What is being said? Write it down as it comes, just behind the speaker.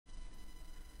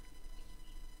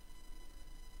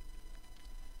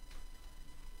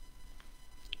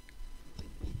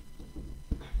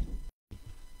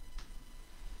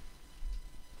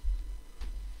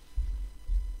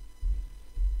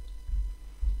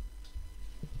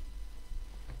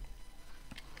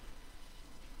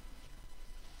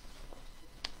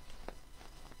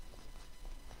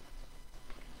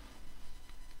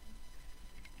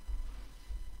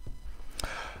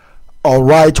All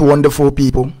right, wonderful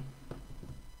people.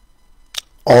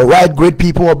 All right, great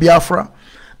people of Biafra.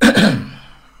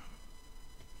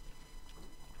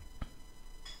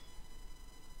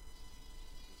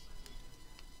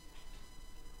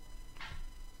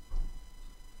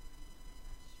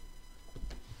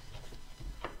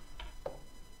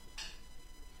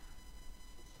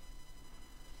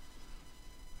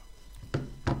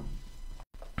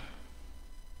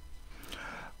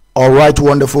 All right,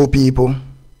 wonderful people.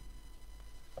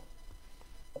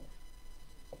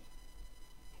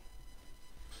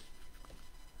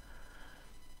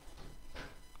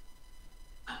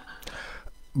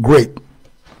 Great.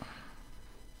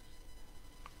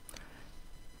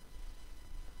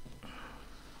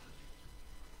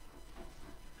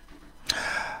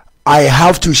 I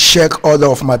have to check order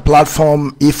of my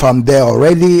platform if I'm there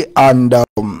already, and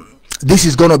this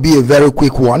is going to be a very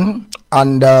quick one.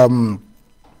 And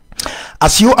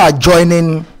as you are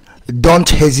joining, don't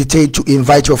hesitate to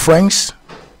invite your friends.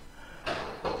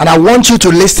 And I want you to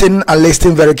listen and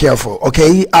listen very careful,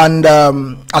 okay? And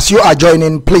as you are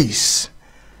joining, please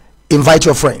invite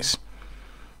your friends.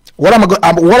 What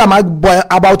am I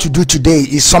about to do today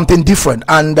is something different,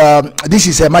 and this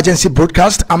is an emergency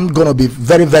broadcast. I'm going to be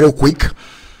very, very quick.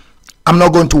 I'm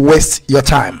not going to waste your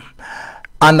time.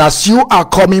 And as you are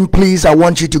coming, please, I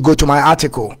want you to go to my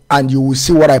article, and you will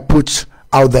see what I put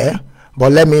out there.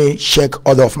 But let me check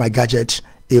other of my gadgets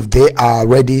if they are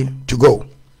ready to go.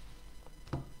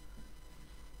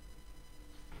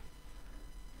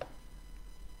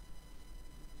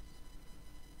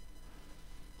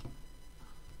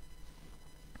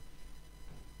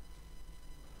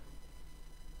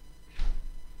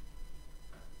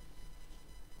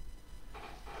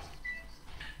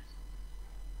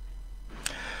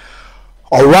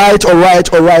 All right,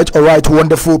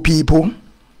 wonderful people.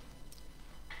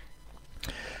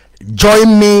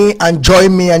 Join me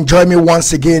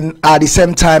once again. At the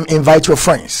same time, invite your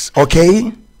friends,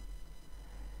 okay?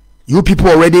 You people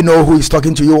already know who is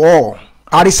talking to you all.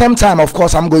 At the same time, of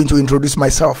course, I'm going to introduce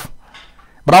myself,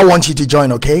 but I want you to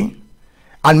join, okay?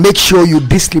 And make sure you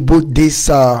distribute this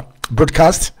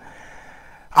broadcast.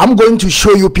 I'm going to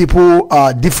show you people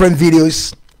different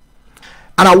videos,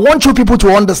 and I want you people to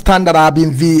understand that I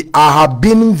have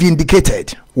been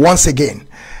vindicated once again,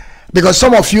 because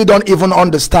some of you don't even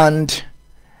understand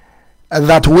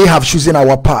that we have chosen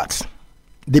our path.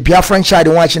 The Biafran child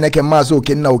watching Mazi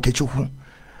Okechukwu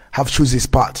have chosen his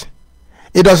path.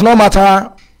 It does not matter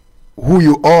who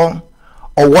you are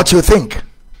or what you think.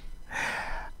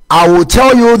 I will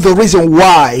tell you the reason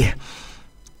why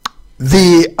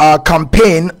the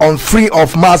campaign on free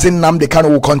of Mazi Nnamdi Kanu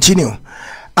will continue.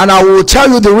 And I will tell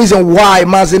you the reason why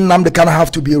Mazi Nnamdi Kanu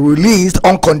have to be released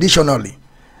unconditionally.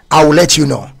 I will let you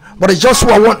know. But it's just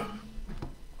what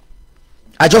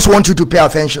I just want you to pay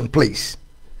attention, please.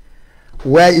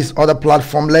 Where is other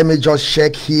platform? Let me just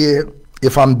check here.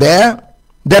 If I'm there,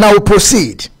 then I will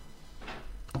proceed.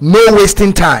 No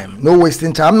wasting time. No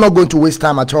wasting time. I'm not going to waste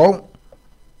time at all.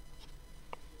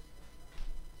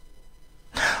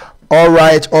 All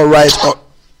right. All right.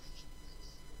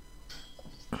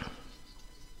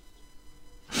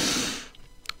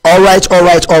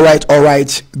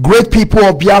 Great people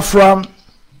of Biafra,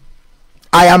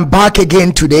 I am back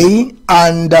again today,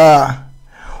 and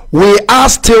we are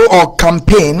still on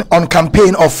campaign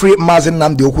of free Mazi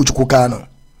Okechukwu,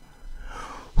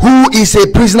 who is a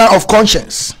prisoner of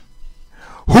conscience,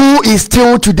 who is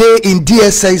still today in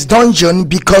DSA's dungeon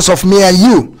because of me and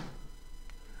you.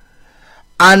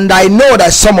 And I know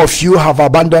that some of you have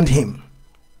abandoned him.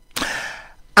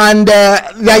 And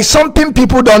there is something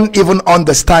people don't even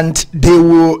understand. They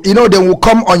will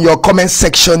come on your comment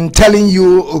section telling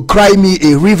you, cry me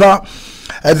a river.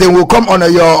 They will come on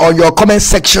your comment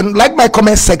section, like my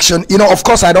comment section. Of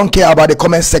course, I don't care about the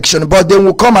comment section, but they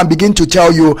will come and begin to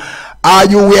tell you,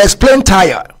 you will explain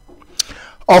tired.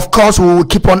 Of course, we will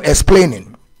keep on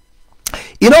explaining.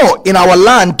 In our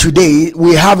land today,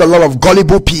 we have a lot of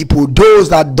gullible people, those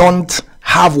that don't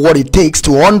have what it takes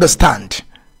to understand.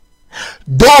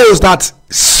 Those that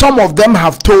some of them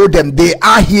have told them they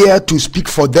are here to speak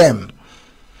for them.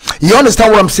 You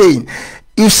understand what I'm saying?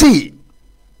 You see,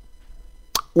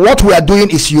 what we are doing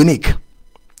is unique,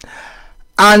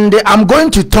 and I'm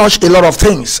going to touch a lot of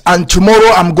things. And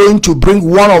tomorrow I'm going to bring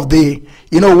one of the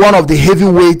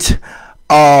heavyweight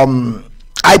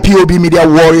IPOB media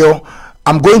warrior.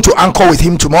 I'm going to anchor with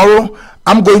him tomorrow.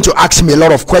 I'm going to ask him a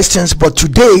lot of questions, but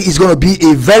today is going to be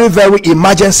a very, very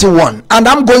emergency one. And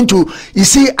I'm going to, you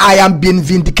see, I am being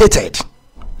vindicated.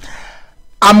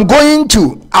 I'm going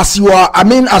to, as you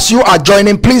are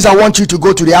joining, please, I want you to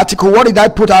go to the article. What did I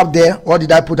put out there?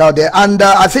 And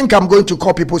I think I'm going to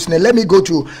call people's name. Let me go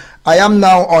to, I am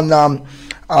now on,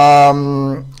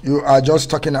 you are just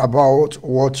talking about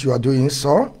what you are doing.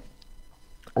 So,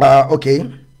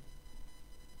 okay.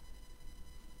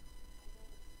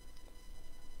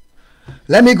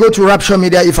 Let me go to Rapture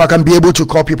Media if I can be able to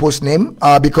call people's name,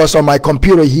 because on my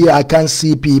computer here I can't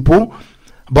see people.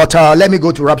 But let me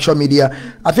go to Rapture Media.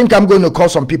 I think I'm going to call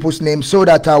some people's names so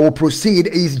that I will proceed.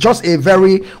 It's just a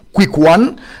very quick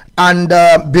one. And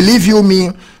believe you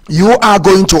me, you are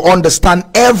going to understand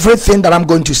everything that I'm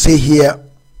going to say here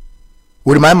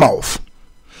with my mouth.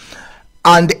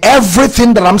 And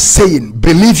everything that I'm saying,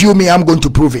 believe you me, I'm going to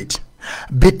prove it.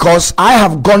 Because I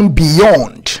have gone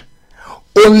beyond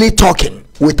only talking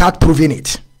without proving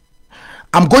it.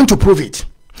 I'm going to prove it.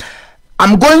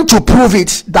 I'm going to prove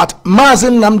it that Mazi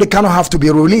Nnamdi Kanu have to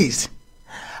be released,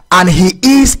 and he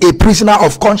is a prisoner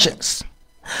of conscience.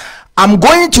 I'm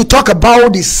going to talk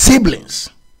about the siblings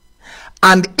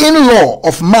and in-law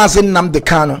of Mazi Nnamdi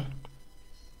Kanu,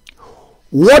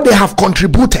 what they have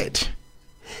contributed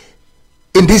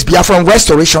in this Biafran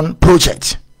restoration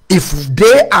project, if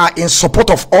they are in support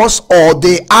of us or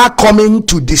they are coming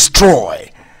to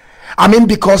destroy. I mean,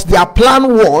 because their plan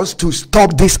was to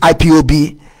stop this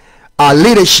IPOB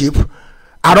leadership.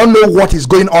 I don't know what is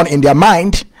going on in their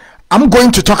mind. I'm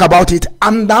going to talk about it,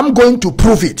 and I'm going to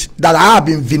prove it that I have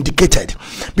been vindicated.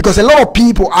 Because a lot of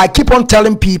people, I keep on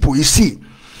telling people, you see,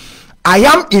 I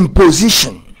am in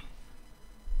position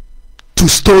to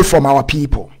steal from our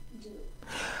people.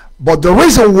 But the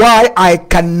reason why I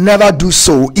can never do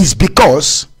so is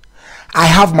because I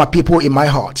have my people in my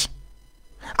heart.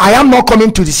 I am not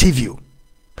coming to deceive you.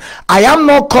 I am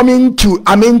not coming to,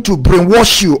 to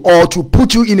brainwash you or to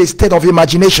put you in a state of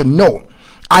imagination. No.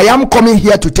 I am coming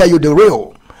here to tell you the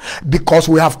real. Because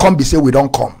we have come, we say we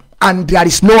don't come. And there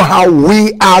is no how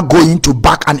we are going to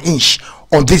back an inch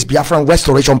on this Biafran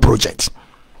restoration project.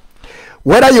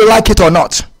 Whether you like it or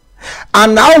not.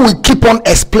 And now we keep on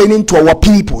explaining to our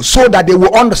people so that they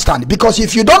will understand. Because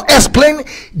if you don't explain,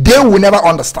 they will never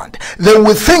understand. They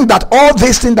will think that all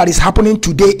this thing that is happening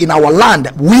today in our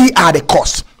land, we are the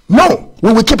cause. No,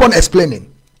 we will keep on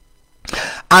explaining.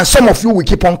 And some of you will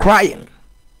keep on crying.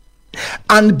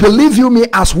 And believe you me,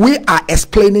 as we are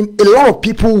explaining, a lot of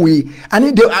people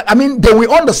they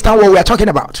will understand what we are talking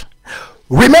about.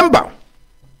 Remember,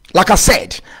 like I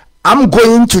said, I'm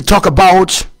going to talk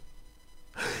about,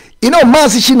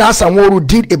 Mazi Okechukwu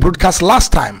did a broadcast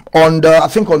last time on I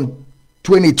think on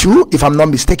 22, if I'm not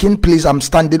mistaken. Please, I'm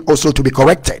standing also to be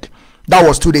corrected. That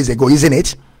was 2 days ago, isn't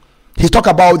it? He talked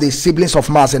about the siblings of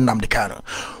Mazi Nnamdi Kanu.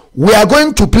 We are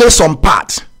going to play some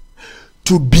part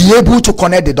to be able to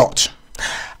connect the dots.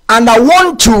 And I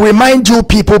want to remind you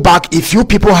people back, if you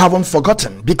people haven't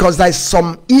forgotten, because there's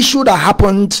some issue that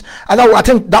happened, I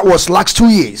think that was last 2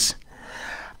 years,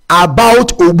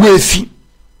 about Ogbuefi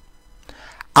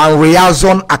and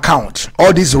Reazon account,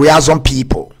 all these Reazon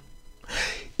people.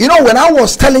 When I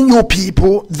was telling you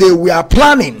people, they were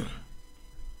planning,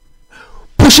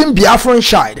 pushing Biafran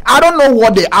child. I don't know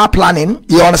what they are planning,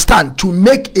 you understand, to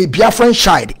make a Biafran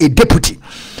child a deputy.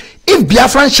 If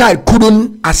Biafran child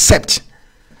couldn't accept,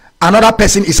 another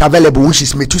person is available, which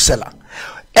is Metusela.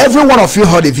 Every one of you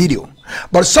heard a video,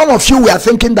 but some of you were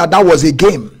thinking that that was a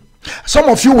game. Some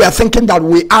of you were thinking that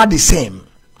we are the same.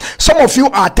 Some of you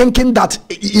are thinking that,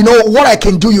 what I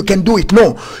can do, you can do it.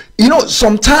 No.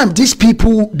 Sometimes these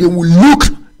people, they will look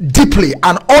deeply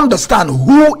and understand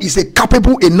who is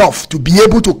capable enough to be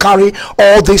able to carry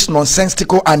all this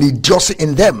nonsensical and idiocy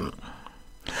in them.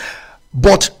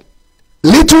 But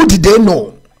little did they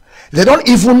know, they don't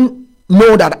even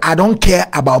know that I don't care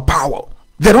about power.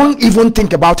 They don't even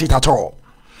think about it at all.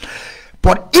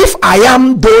 But if I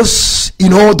am those,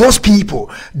 those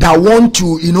people that want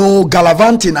to,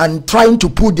 gallivanting and trying to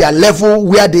put their level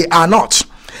where they are not,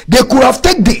 they could have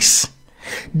taken this.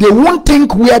 They won't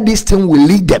think where this thing will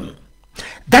lead them.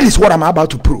 That is what I'm about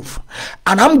to prove.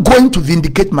 And I'm going to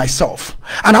vindicate myself.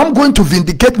 And I'm going to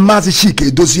vindicate Mazi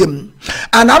Okechukwu.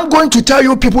 And I'm going to tell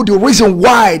you people the reason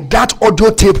why that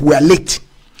audio tape were leaked.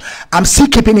 I'm still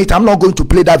keeping it. I'm not going to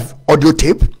play that audio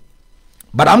tape.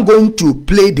 But I'm going to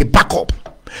play the backup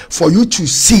for you to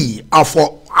see,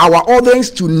 for our audience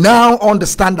to now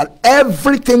understand that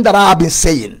everything that I have been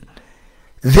saying,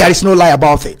 there is no lie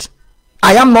about it.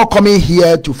 I am not coming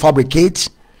here to fabricate.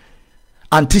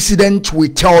 Antecedent will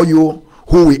tell you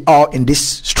who we are in this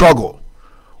struggle.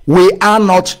 We are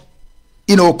not,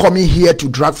 coming here to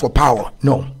drag for power.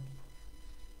 No.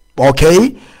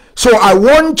 Okay? So I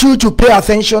want you to pay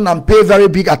attention and pay very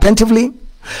big attentively.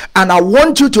 And I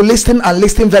want you to listen, and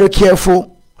listen very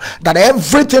careful, that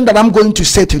everything that I'm going to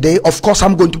say today, of course,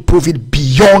 I'm going to prove it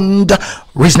beyond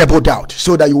reasonable doubt,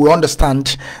 so that you will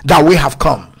understand that we have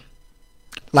come.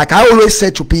 Like I always say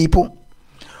to people,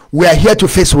 we are here to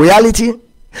face reality,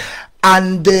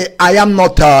 and I am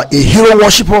not a hero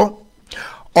worshiper.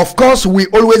 Of course, we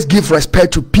always give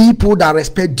respect to people that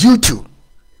respect due to.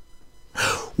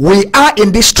 We are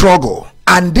in this struggle,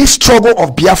 and this struggle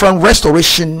of Biafran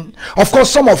restoration, of course,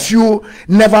 some of you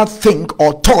never think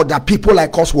or thought that people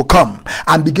like us will come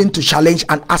and begin to challenge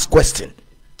and ask questions.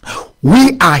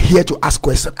 We are here to ask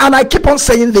questions, and I keep on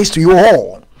saying this to you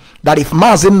all, that if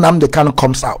Mazi Nnamdi Kanu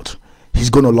comes out, he's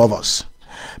going to love us,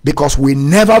 because we're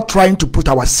never trying to put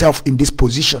ourselves in this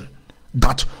position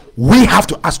that we have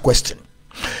to ask questions.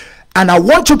 And I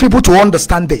want you people to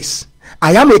understand this.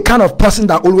 I am a kind of person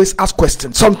that always asks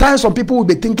questions. Sometimes some people will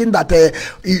be thinking that they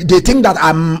think that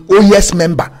I'm OES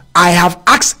member. I have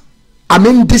asked,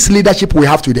 this leadership we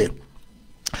have today,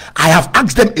 I have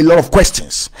asked them a lot of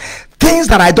questions. Things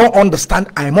that I don't understand,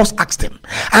 I must ask them.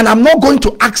 And I'm not going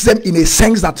to ask them in a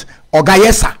sense that, Oga,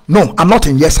 yes sir. No, I'm not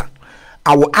in yes sir.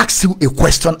 I will ask you a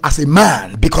question as a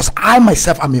man, because I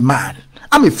myself am a man.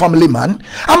 I'm a family man.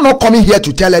 I'm not coming here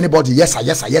to tell anybody yes sir,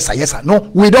 yes sir, yes sir, yes sir.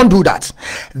 No, we don't do that.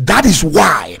 That is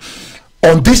why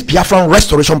on this Biafran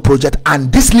restoration project, and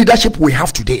this leadership we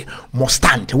have today must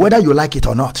stand, whether you like it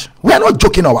or not. We are not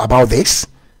joking about this.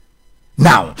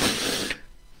 Now,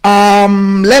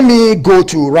 let me go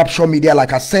to Rapture Media.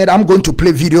 Like I said, I'm going to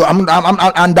play video. I'm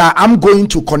going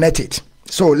to connect it.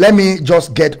 So let me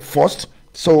just get first.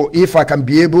 So if I can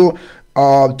be able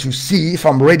to see if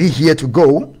I'm ready here to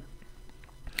go,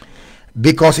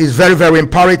 because it's very, very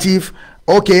imperative.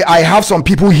 Okay, I have some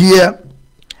people here.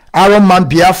 Iron Man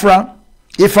Biafra,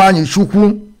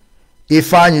 Ojukwu,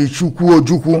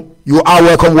 you are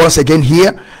welcome once again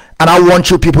here. And I want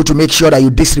you people to make sure that you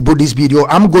distribute this video.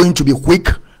 I'm going to be quick.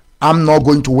 I'm not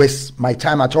going to waste my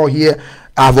time at all here.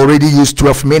 I've already used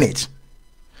 12 minutes.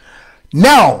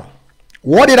 Now,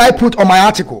 what did I put on my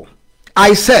article?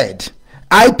 I said,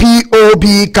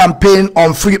 IPOB campaign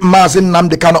on free Mazi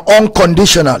Nnamdi Kanu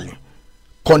unconditionally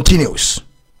continues.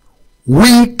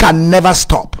 We can never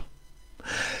stop.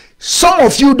 Some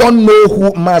of you don't know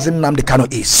who Mazi Nnamdi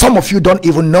Kanu is. Some of you don't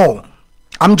even know.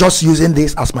 I'm just using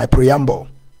this as my preamble.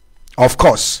 Of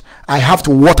course, I have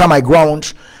to water my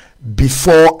ground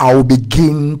before I will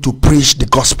begin to preach the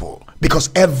gospel,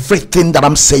 because everything that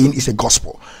I'm saying is a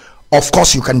gospel. Of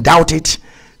course, you can doubt it.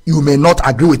 You may not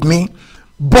agree with me,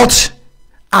 but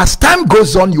as time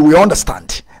goes on, you will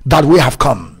understand that we have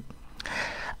come.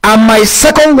 And my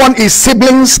second one is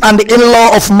siblings and the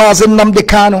in-law of Mazi Nnamdi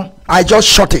Kanu. I just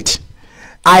shot it.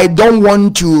 I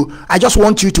just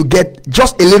want you to get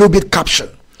just a little bit caption.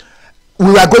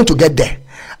 We are going to get there,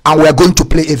 and we are going to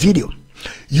play a video.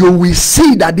 You will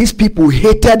see that these people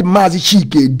hated Mazi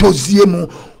Chike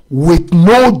Doziemu with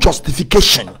no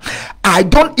justification. I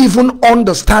don't even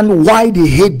understand why they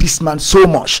hate this man so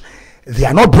much. They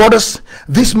are not brothers.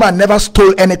 This man never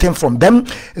stole anything from them.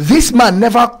 This man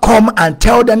never come and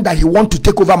tell them that he want to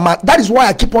take over. That is why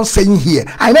I keep on saying here,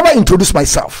 I never introduce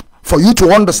myself, for you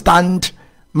to understand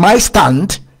my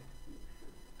stand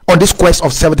on this quest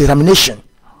of self-determination.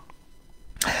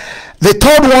 The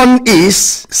third one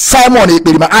is Simon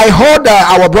Ekperima. I heard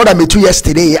our brother Metu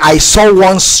yesterday. I saw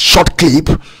one short clip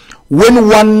when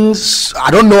I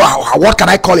don't know what can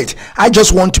I call it. I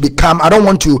just want to be calm. I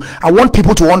want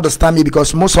people to understand me,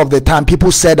 because most of the time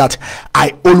people say that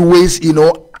I always,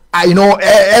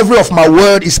 every of my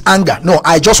word is anger. No,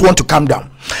 I just want to calm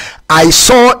down. I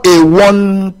saw a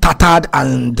one tattered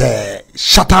and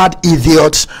shattered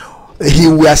idiot. He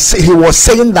was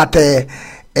saying that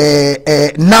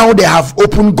now they have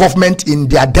open government in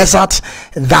their desert,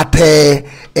 that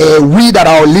we that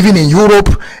are living in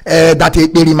Europe, that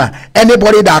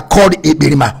anybody that called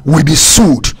Ekperima will be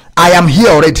sued. I am here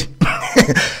already.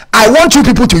 I want you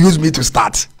people to use me to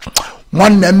start.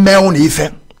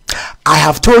 I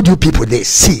have told you people this.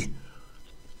 See,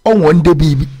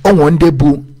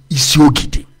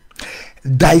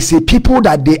 there is a people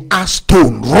that they are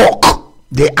stone, rock.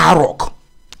 They are rock,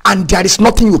 and there is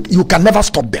nothing you can never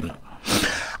stop them.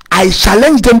 I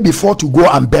challenged them before to go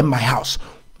and burn my house.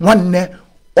 I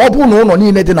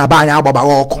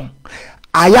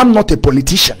am not a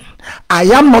politician. I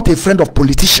am not a friend of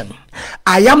politician.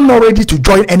 I am not ready to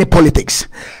join any politics.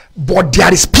 But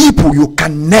there is people you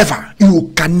can never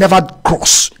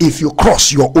cross. If you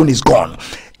cross, your own is gone.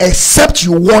 Except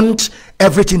you want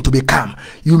everything to be calm.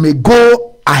 You may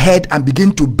go ahead and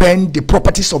begin to burn the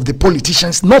properties of the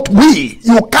politicians, not we.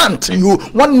 You can't. You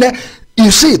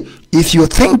see, If you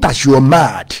think that you're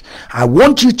mad, I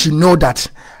want you to know that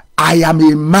I am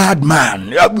a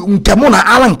madman.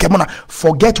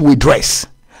 Forget we dress.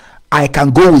 I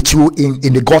can go with you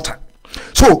in the gutter.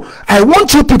 So I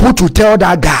want you people to tell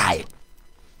that guy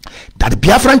that the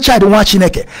Biafran child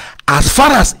Chineke, as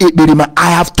far as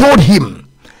I have told him,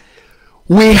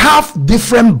 we have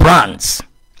different brands.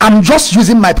 I'm just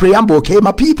using my preamble, okay,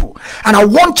 my people, and I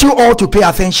want you all to pay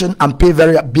attention and pay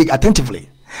very big attentively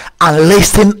and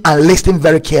listen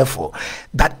very careful,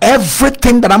 that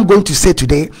everything that I'm going to say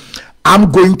today,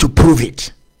 I'm going to prove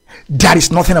it. There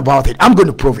is nothing about it. I'm going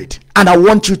to prove it, and I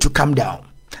want you to calm down.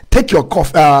 Take your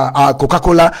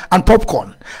Coca-Cola and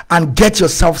popcorn and get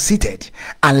yourself seated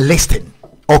and listen.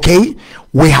 Okay,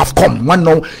 we have come.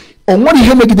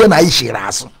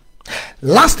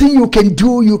 Last thing you can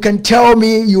do, you can tell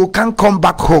me you can't come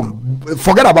back home.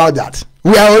 Forget about that.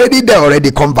 We are already there,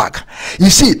 already come back. You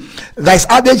see, there's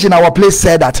adage in our place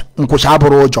said that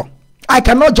I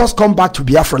cannot just come back to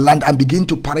Biafra land and begin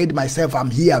to parade myself.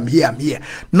 I'm here, I'm here, I'm here.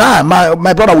 Nah,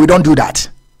 my brother, we don't do that.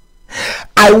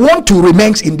 I want to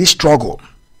remain in this struggle.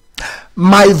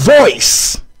 My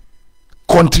voice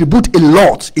contribute a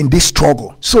lot in this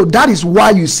struggle. So that is why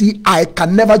you see I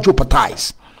can never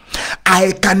jeopardize.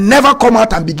 I can never come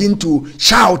out and begin to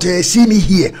shout, see me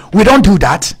here. We don't do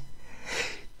that.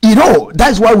 You know,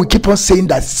 that's why we keep on saying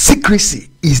that secrecy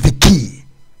is the key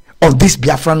of this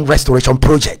Biafran restoration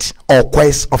project or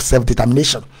quest of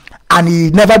self-determination. And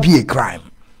it never be a crime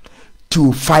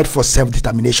to fight for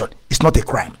self-determination. It's not a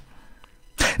crime.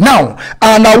 Now,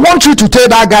 and I want you to tell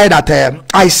that guy that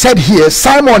I said here,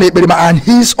 Simon Ekberima and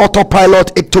his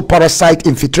autopilot ectoparasite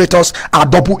infiltrators are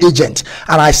double agents,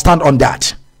 and I stand on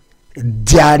that.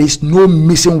 There is no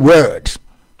missing word,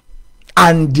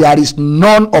 and there is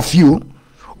none of you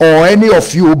or any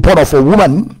of you born of a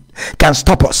woman can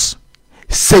stop us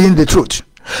saying the truth.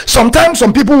 Sometimes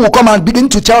some people will come and begin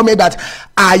to tell me that,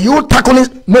 are you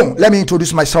tackling? No, let me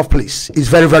introduce myself, please. It's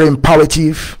very, very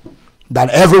imperative that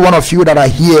every one of you that are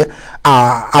here,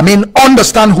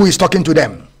 understand who is talking to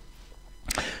them.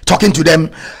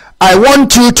 I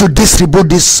want you to distribute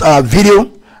this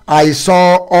video. I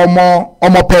saw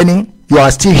Omo Penny. You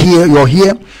are still here. You're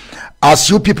here. As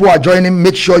you people are joining,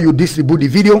 make sure you distribute the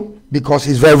video because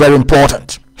it's very, very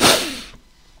important.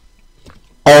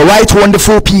 All right,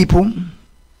 wonderful people,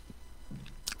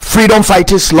 freedom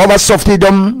fighters, lovers of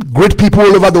freedom, great people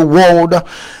all over the world.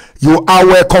 You are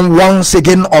welcome once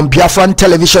again on Biafran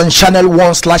Television Channel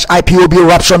 1/IPOB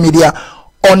Rapture Media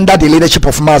under the leadership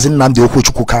of Mazi Nnamdi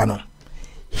Okechukwu Kanu.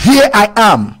 Here I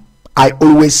am. I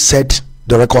always set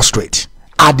the record straight.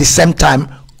 At the same time,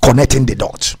 connecting the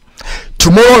dots.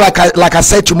 Tomorrow, like I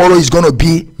said, tomorrow is going to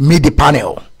be mid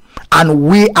panel, and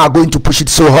we are going to push it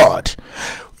so hard.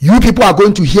 You people are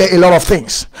going to hear a lot of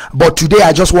things, but today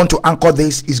I just want to anchor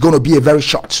this. It's going to be a very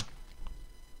short.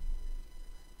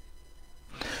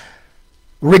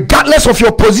 Regardless of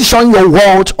your position, your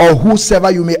world, or whosoever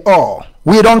you may are,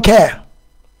 we don't care.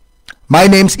 My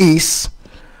name is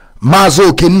Mazi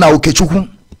Okechukwu,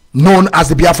 known as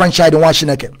the Biafran child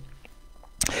Chineke,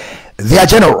 their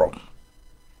general.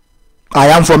 I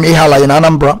am from Ihala in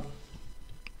Anambra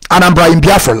in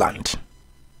Biafra land.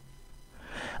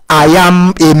 I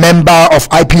am a member of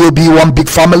IPOB One Big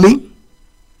Family.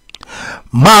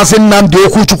 Mazi Nnamdi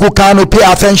Okechukwu Kanu, pay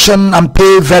attention and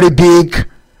pay very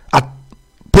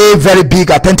big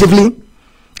attentively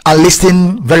and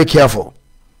listen very careful.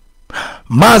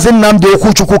 Mazi Nnamdi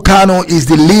Okechukwu Kanu is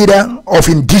the leader of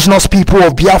indigenous people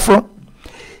of Biafra.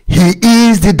 He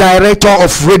is the director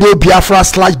of Radio Biafra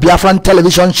 / Biafran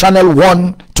Television Channel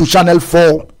 1 to Channel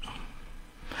 4.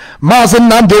 Mazi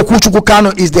Nnamdi Okechukwu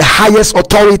Kanu is the highest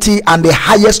authority and the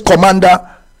highest commander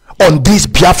on this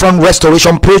Biafran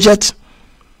restoration project.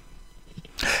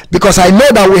 Because I know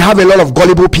that we have a lot of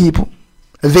gullible people.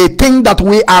 They think that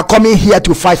we are coming here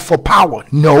to fight for power.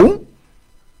 No.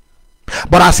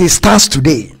 But as it stands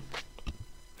today,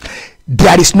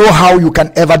 there is no how you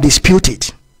can ever dispute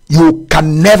it. You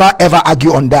can never ever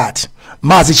argue on that.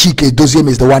 Mazi Okechukwu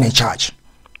is the one in charge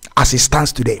as it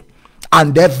stands today,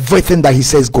 and everything that he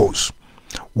says goes.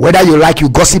 Whether you like, you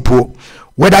gossip,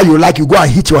 whether you like, you go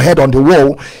and hit your head on the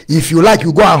wall. If you like,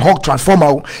 you go and hug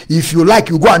transformer. If you like,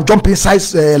 you go and jump inside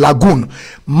lagoon.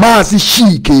 Mazi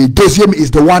Okechukwu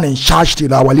is the one in charge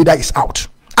till our leader is out,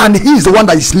 and he is the one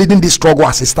that is leading this struggle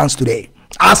as it stands today.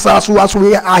 As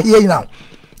we are here now.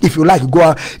 If you like,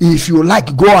 go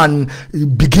and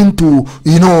begin to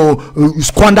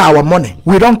squander our money.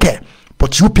 We don't care,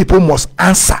 but you people must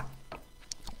answer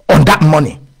on that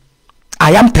money.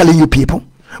 I am telling you people,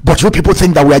 but you people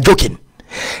think that we are joking.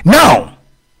 Now,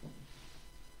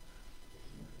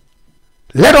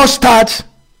 Let us start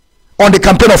on the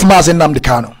campaign of Mazi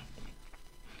Nnamdi.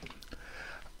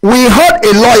 We heard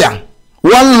a lawyer,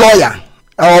 one lawyer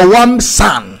or one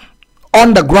son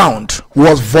on the ground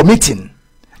was vomiting.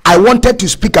 I wanted to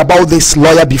speak about this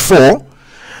lawyer before,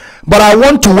 but I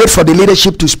want to wait for the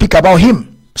leadership to speak about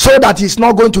him, so that it's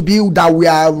not going to be that we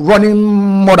are running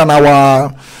more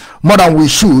than we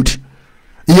should.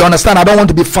 You understand? I don't want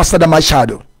to be faster than my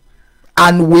shadow.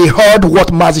 And we heard what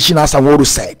Mazi Okechukwu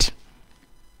said.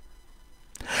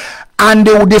 And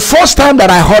the first time that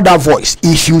I heard that voice,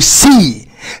 if you see,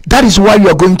 that is why you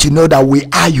are going to know that we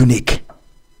are unique.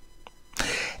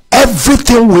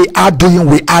 Everything we are doing,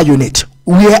 we are unique.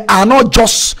 We are not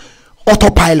just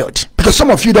autopilot, because some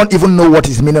of you don't even know what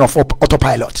is the meaning of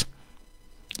autopilot.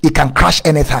 It can crash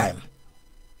anytime.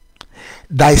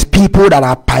 There is people that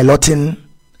are piloting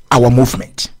our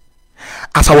movement.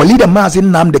 As our leader Mazi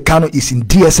Nnamdi Kanu is in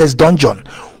DSS dungeon,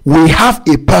 we have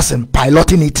a person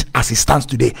piloting it as it stands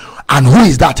today. And who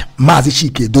is that? Mazi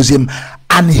Okechukwu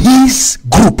and his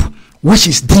group, which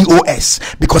is DOS,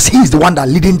 because he is the one that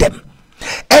leading them.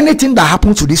 Anything that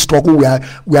happens to this struggle, we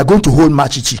are going to hold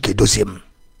Mazi Okechukwu.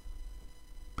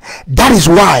 That is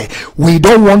why we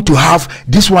don't want to have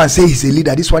this one say he's a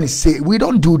leader, this one is say. We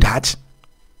don't do that.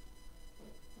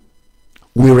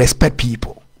 We respect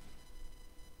people.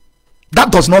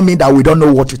 That does not mean that we don't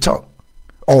know what to talk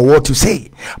or what to say,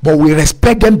 but we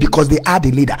respect them because they are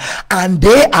the leader, and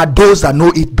they are those that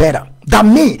know it better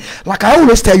than me. Like I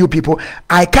always tell you people,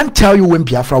 I can't tell you when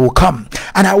Biafra will come,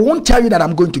 and I won't tell you that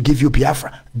I'm going to give you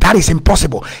Biafra. That is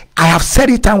impossible. I have said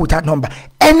it time without number.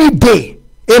 Any day,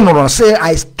 say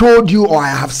I told you or I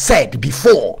have said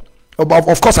before,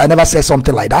 of course I never said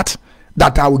something like that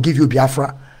I will give you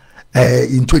Biafra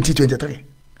in 2023.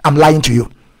 I'm lying to you.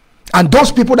 And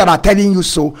those people that are telling you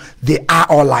so, they are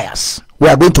all liars. We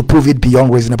are going to prove it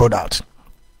beyond reasonable doubt.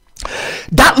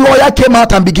 That lawyer came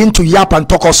out and began to yap and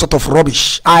talk all sort of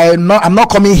rubbish. I'm not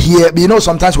coming here. You know,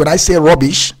 sometimes when I say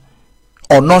rubbish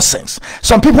or nonsense,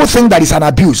 some people think that it's an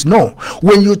abuse. No,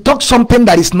 when you talk something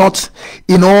that is not,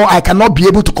 I cannot be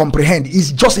able to comprehend,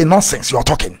 it's just a nonsense. You are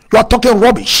talking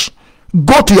rubbish.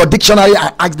 Go to your dictionary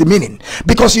and ask the meaning,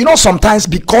 because sometimes,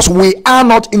 because we are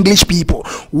not English people,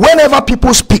 whenever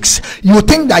people speaks, you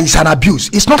think that it's an abuse.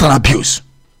 It's not an abuse.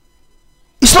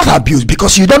 It's not abuse,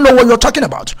 because you don't know what you're talking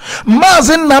about.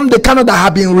 Mazi Nnamdi Kanu that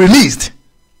have been released,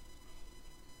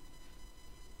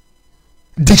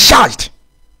 discharged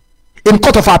in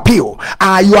court of appeal,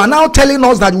 you are now telling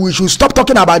us that we should stop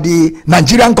talking about the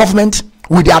Nigerian government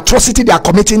with the atrocity they are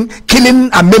committing, killing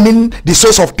and maiming the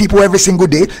souls of people every single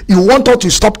day. You want us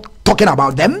to stop talking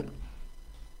about them?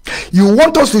 You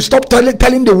want us to stop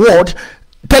telling the world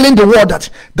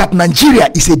that Nigeria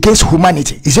is against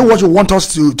humanity? Is it what you want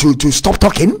us to stop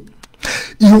talking?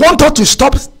 You want us to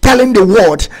stop telling the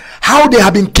world how they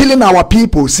have been killing our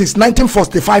people since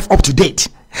 1945 up to date?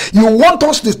 You want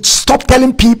us to stop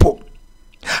telling people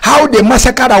how they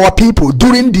massacred our people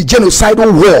during the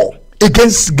genocidal war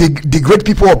against the great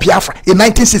people of Biafra in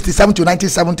 1967 to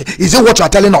 1970? Is it what you are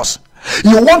telling us?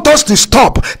 You want us to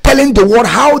stop telling the world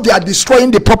how they are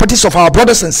destroying the properties of our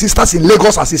brothers and sisters in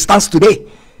Lagos as it stands today?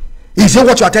 Is it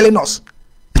what you are telling us?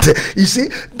 You see,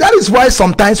 that is why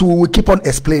sometimes we will keep on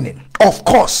explaining. Of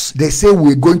course, they say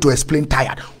we're going to explain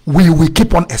tired. We will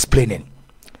keep on explaining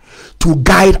to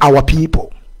guide our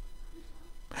people.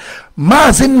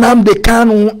 Mazi Nnamdi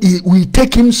Kanu, we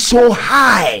take him so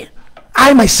high.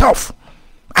 I myself,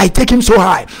 I take him so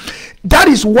high. That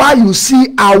is why you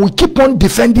see I will keep on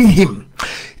defending him,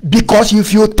 because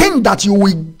if you think that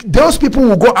those people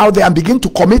will go out there and begin to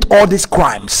commit all these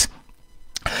crimes,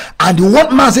 and you want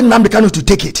Mazi Nnamdi Kanu to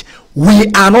take it,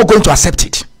 we are not going to accept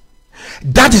it.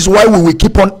 That is why we will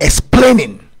keep on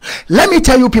explaining. Let me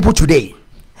tell you people today,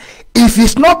 if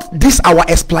it's not this our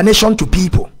explanation to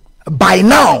people, by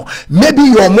now maybe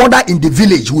your mother in the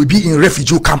village will be in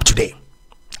refugee camp today.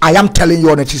 I am telling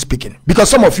you honestly speaking, because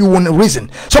some of you won't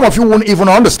reason, some of you won't even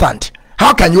understand.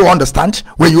 How can you understand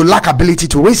when you lack ability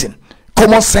to reason?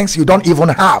 Common sense you don't even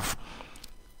have.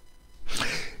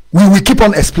 We will keep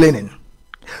on explaining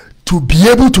to be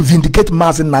able to vindicate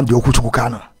Mazi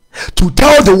Okechukwu, to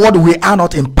tell the world we are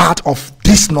not in part of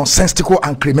this nonsensical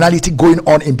and criminality going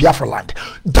on in Biafra land.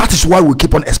 That is why we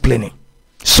keep on explaining,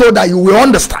 so that you will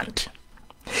understand.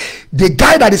 The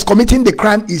guy that is committing the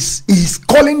crime is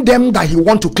calling them that he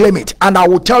want to claim it, and I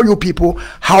will tell you people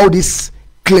how this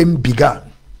claim began.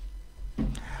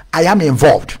 I am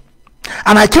involved,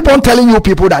 and I keep on telling you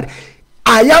people that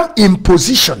I am in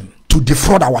position to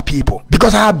defraud our people,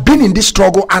 because I have been in this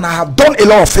struggle and I have done a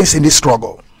lot of things in this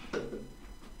struggle,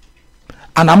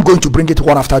 and I'm going to bring it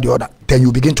one after the other. Then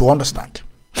you begin to understand.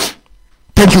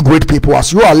 Thank you, great people,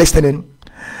 as you are listening,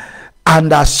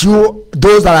 and as you,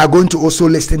 those that are going to also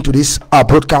listen to this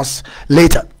broadcast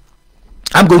later.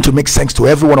 I'm going to make sense to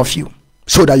every one of you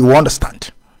so that you understand.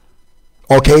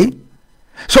 Okay?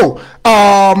 So,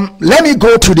 let me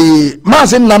go to the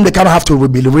Mazi Nnamdi Kanu have to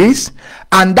be released.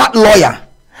 And that lawyer,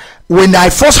 when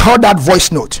I first heard that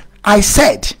voice note, I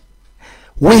said,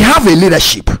 we have a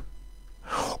leadership.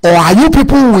 Or are you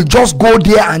people who will just go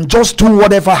there and just do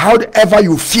whatever, however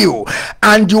you feel,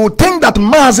 and you think that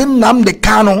Mazi Nnamdi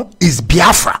Kanu is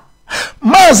Biafra?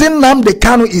 Mazi Nnamdi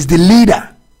Kanu is the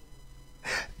leader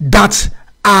that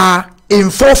are in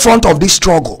forefront of this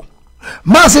struggle.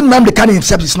 Mazi Nnamdi Kanu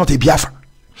himself is not a Biafra.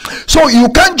 So you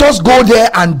can't just go there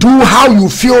and do how you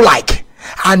feel like,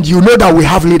 and you know that we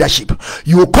have leadership.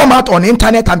 You come out on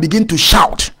internet and begin to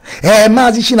shout,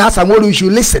 Mazi Shinasamolu, you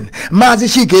should listen. Mazi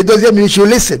Shike, you should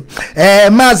listen.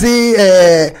 Mazi,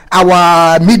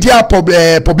 our media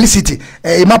publicity,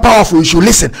 more powerful, you should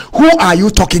listen. Who are you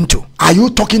talking to? Are you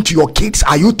talking to your kids?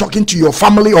 Are you talking to your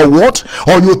family, or what?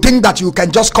 Or you think that you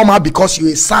can just come out because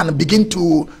you're a son, begin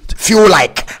to feel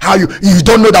like how you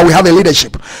don't know that we have a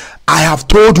leadership? I have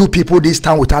told you people this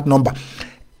time without number.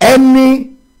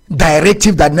 Any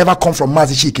directive that never come from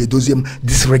Mazi Chike Doziem,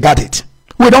 disregard it.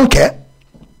 We don't care.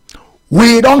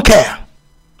 We don't care.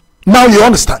 Now you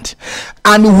understand.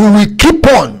 And we will keep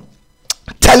on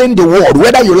telling the world,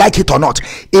 whether you like it or not,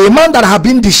 a man that have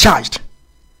been discharged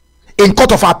in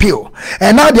court of appeal,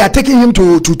 and now they are taking him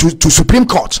to Supreme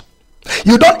Court.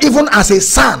 You don't even, as a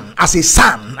son,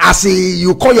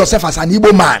 you call yourself as an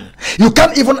Igbo man, you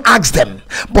can't even ask them.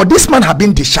 But this man have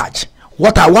been discharged.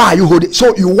 Why are you holding?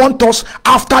 So you want us,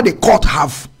 after the court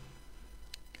have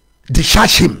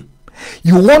discharged him,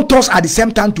 you want us at the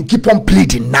same time to keep on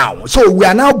pleading now. So we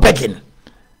are now begging.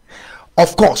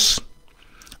 Of course,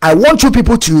 I want you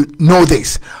people to know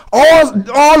this.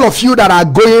 All of you that are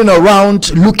going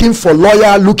around looking for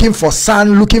lawyer, looking for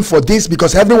son, looking for this,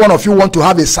 because every one of you want to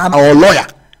have a son or a lawyer.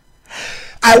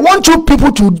 I want you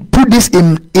people to put this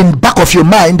in back of your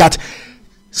mind, that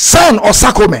San or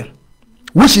Sakomen,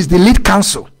 which is the lead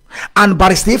counsel, and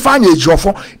Barrister Ifeanyi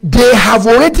Ejiofor, they have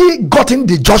already gotten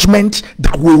the judgment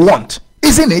that we want,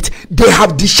 isn't it? They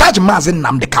have discharged Mazi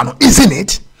Nnamdi Kanu, isn't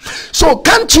it? So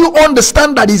can't you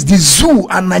understand that it's the zoo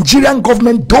and Nigerian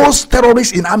government, those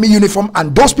terrorists in army uniform,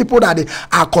 and those people that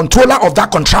are controller of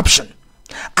that contraption,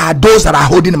 are those that are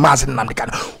holding Mazi Nnamdi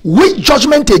Kanu? Which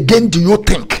judgment again do you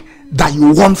think that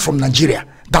you want from Nigeria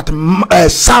that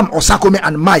Sam Osakome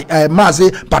and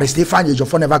Mazi Barrister Ifeanyi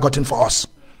Ejiofor never gotten for us?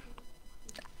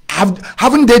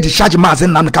 Haven't they discharged Mazi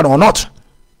Nnamdi Kanu or not?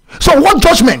 So what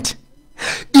judgment?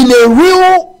 In a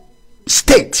real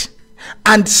state,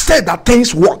 and said that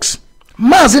things works,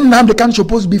 Mazi Nnamdi Kanu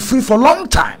supposed to be free for a long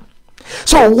time.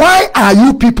 So why are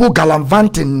you people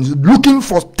gallivanting, looking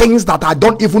for things that I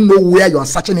don't even know where you are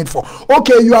searching it for?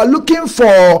 Okay, you are looking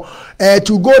for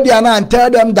to go there now and tell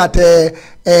them that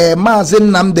Mazi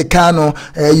Nnamdi Kanu,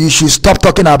 you should stop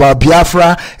talking about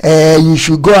Biafra. You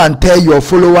should go and tell your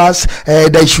followers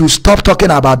they should stop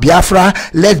talking about Biafra.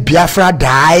 Let Biafra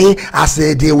die, as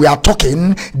we are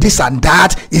talking this and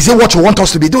that. Is it what you want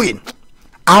us to be doing?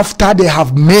 After they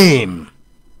have maimed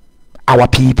our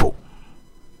people,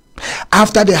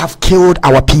 after they have killed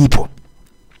our people,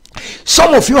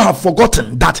 some of you have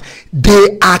forgotten that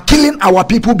they are killing our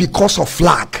people because of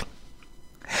flag.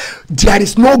 There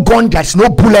is no gun, there is no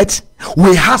bullet,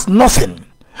 we have nothing,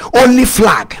 only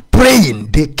flag. Praying,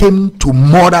 they came to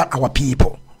murder our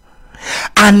people.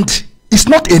 And it's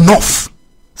not enough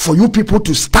for you people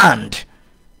to stand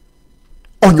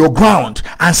on your ground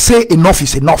and say enough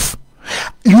is enough.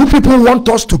 You people want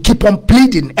us to keep on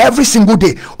pleading every single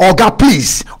day. Oga,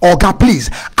 please. Oga, please.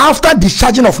 After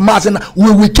discharging of Mazi,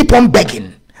 we will keep on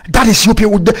begging. That is you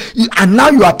people. And now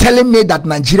you are telling me that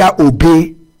Nigeria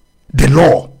obey the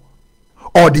law,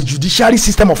 or the judiciary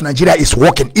system of Nigeria is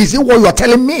working. Is it what you are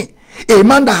telling me? A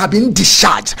man that have been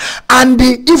discharged, and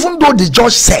even though the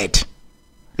judge said,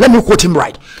 let me quote him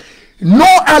right, no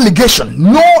allegation,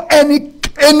 no anything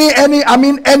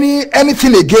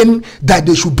again that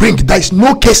they should bring. There is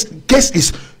no case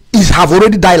is have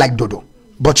already died like dodo.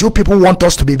 But you people want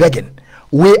us to be begging.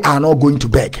 We are not going to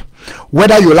beg,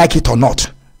 whether you like it or not.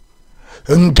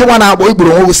 Sam,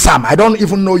 I don't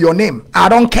even know your name. I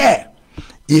don't care.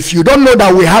 If you don't know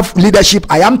that we have leadership,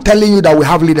 I am telling you that we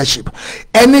have leadership.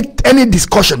 Any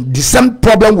discussion, the same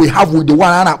problem we have with the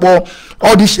one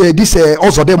all this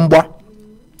also demba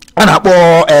and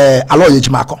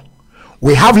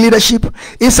we have leadership.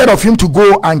 Instead of him to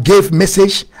go and give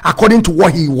message according to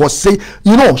what he was saying,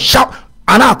 you know, shout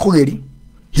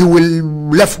he will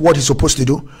left what he's supposed to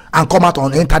do and come out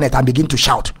on the internet and begin to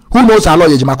shout. Who knows our lawyer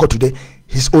Ejimako today?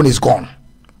 His own is gone.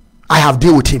 I have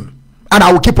dealt with him, and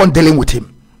I will keep on dealing with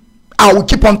him. I will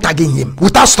keep on tagging him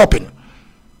without stopping.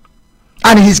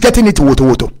 And he's getting it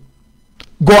woto.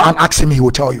 Go and ask him, he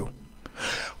will tell you.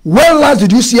 When last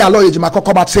did you see our lawyer Ejimako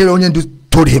come out say Onyendu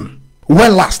told him?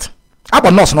 When last?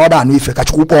 I'm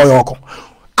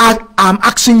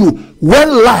asking you,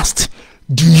 when last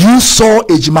do you saw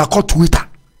Ejimako Twitter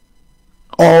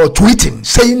or tweeting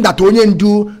saying that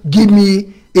Onyendu give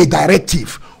me a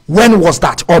directive? When was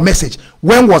that? Or message?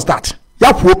 When was that?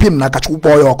 Then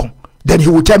he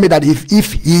will tell me that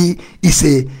if he is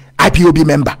a IPOB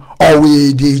member or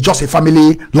just a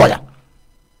family lawyer.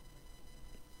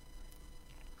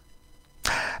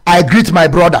 I greet my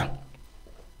brother.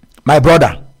 My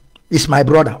brother is my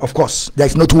brother, of course. There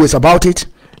is no two ways about it.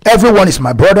 Everyone is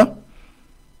my brother.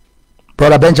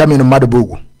 Brother Benjamin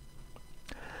Madubugu.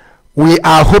 We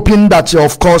are hoping that,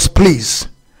 of course, please,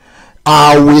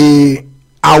 I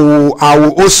will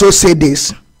also say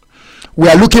this. We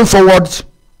are looking forward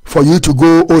for you to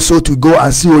go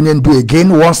and see Onyendu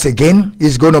again. Once again,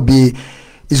 it's going to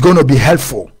be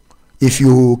helpful if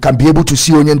you can be able to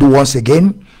see Onyendu once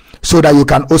again, so that you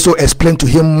can also explain to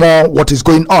him more what is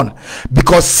going on.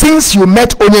 Because since you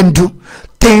met Onyendu,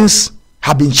 things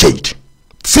have been changed.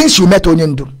 Since you met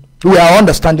Onyendu, we are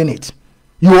understanding it.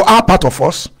 You are part of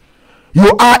us.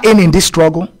 You are in this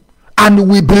struggle, and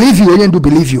we believe you. Onyendu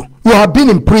believe you. You have been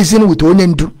in prison with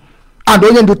Onyendu, and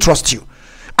Onyendu trusts you,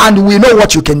 and we know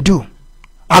what you can do.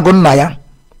 Agonaya,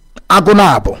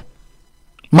 Agonabo,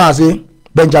 Mazi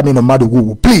Benjamin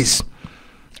Madugu, please.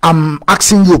 I'm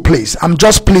asking you, please. I'm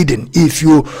just pleading. If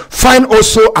you find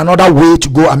also another way to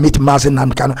go and meet Mazi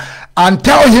Nnamdi and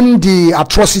tell him the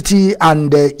atrocity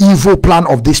and the evil plan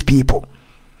of these people.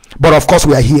 But of course,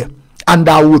 we are here, and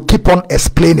I will keep on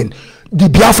explaining. The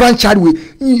Biafran chat,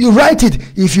 you write it.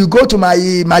 If you go to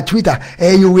my Twitter,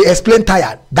 you will explain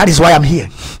tired. That is why I'm here.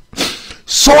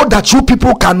 So that you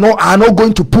people are not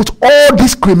going to put all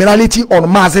this criminality on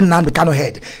Mazi Nnamdi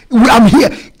head. I'm here.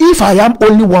 If I am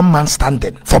only one man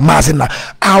standing for Mazi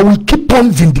Nnamdi, I will keep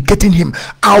on vindicating him.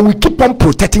 I will keep on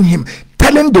protecting him,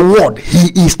 telling the world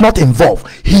he is not involved.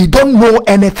 He don't know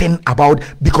anything about,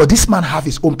 because this man have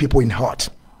his own people in heart.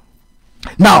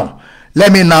 Now,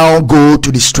 let me now go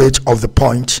to the straight of the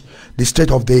point,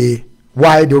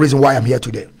 the reason why I'm here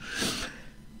today.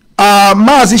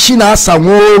 Mazi Shina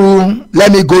Sanworu,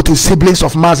 let me go to siblings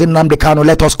of Mazi Nnamdi Kanu.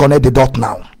 Let us connect the dot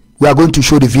now. We are going to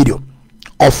show the video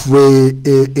of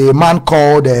a man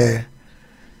called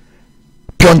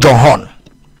Pyongyang Han.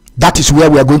 That is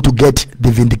where we are going to get the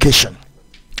vindication,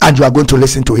 and you are going to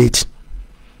listen to it.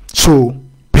 So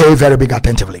pay very big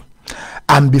attentively.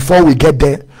 And before we get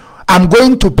there, I'm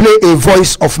going to play a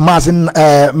voice of Mazi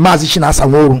Shina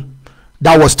Sanworu.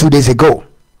 That was 2 days ago.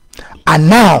 And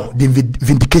now the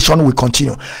vindication will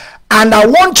continue. And I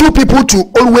want you people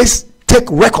to always take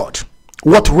record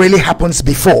what really happens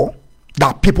before,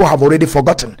 that people have already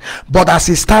forgotten. But as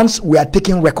it stands, we are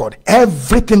taking record.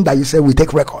 Everything that you say, we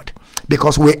take record,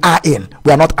 because we are in,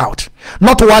 we are not out.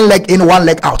 Not one leg in, one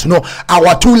leg out. No,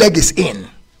 our 2 leg is in.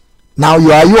 Now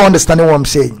are you understanding what I'm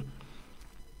saying?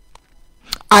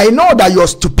 I know that your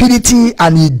stupidity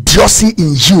and idiocy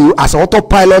in you as an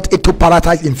autopilot,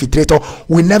 autoparatite infiltrator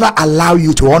will never allow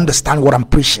you to understand what I'm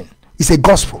preaching. It's a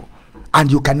gospel, and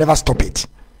you can never stop it.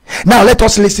 Now let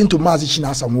us listen to Mazi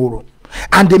Shina Sanworu.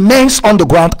 And the men on the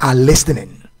ground are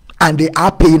listening, and they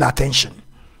are paying attention.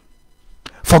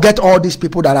 Forget all these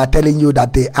people that are telling you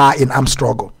that they are in armed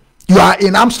struggle. You are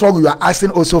in armed struggle. You are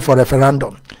asking also for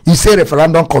referendum. You say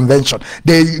referendum convention.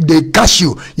 They catch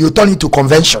you. You turn into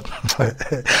convention.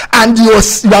 And you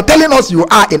are telling us you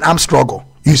are in armed struggle.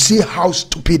 You see how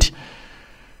stupid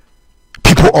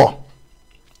people are.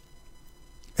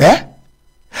 Eh?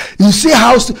 You see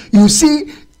how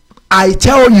I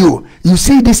tell you, you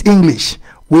see this English.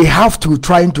 We have to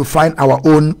try to find our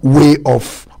own way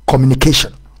of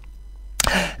communication,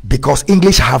 because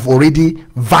English have already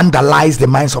vandalized the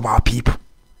minds of our people.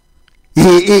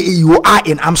 You are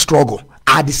in armed struggle.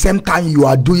 At the same time, you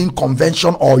are doing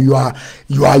convention, or you are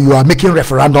making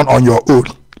referendum on your own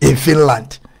in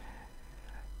Finland.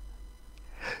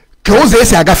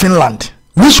 Finland.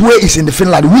 Which way is in the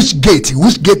Finland? Which gate?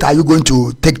 Which gate are you going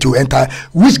to take to enter?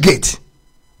 Which gate?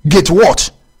 Gate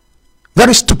what?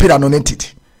 Very stupid and unented.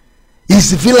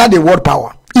 Is Finland a world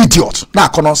power? Idiot.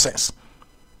 That's nonsense.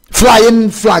 Flying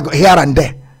flag here and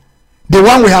there. The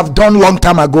one we have done long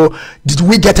time ago, did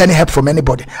we get any help from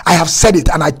anybody? I have said it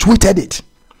and I tweeted it.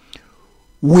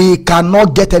 We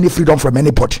cannot get any freedom from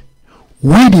anybody.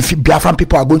 We, the Biafran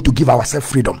people, are going to give ourselves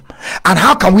freedom. And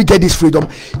how can we get this freedom?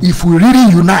 If we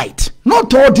really unite.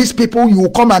 Not all these people, you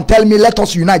will come and tell me, let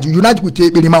us unite. You unite with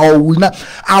Ebelima or we not.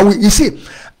 You see,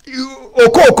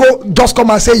 Oko just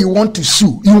come and say you want to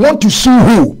sue. You want to sue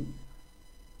who?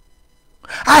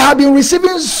 I have been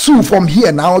receiving sue from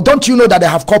here now. Don't you know that they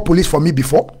have called police for me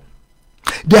before?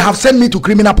 They have sent me to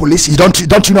criminal police. Don't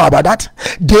you know about that?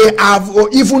 They have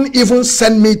even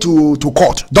sent me to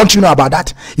court. Don't you know about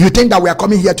that? You think that we are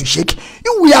coming here to shake?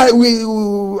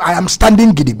 I am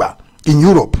standing Gidigba in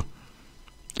Europe.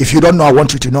 If you don't know, I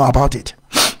want you to know about it.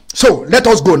 So let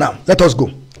us go now. Let us go.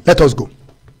 Let us go.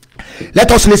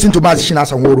 Let us listen to Mazi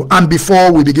Okechukwu, and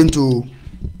before we begin to,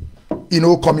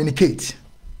 communicate.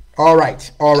 All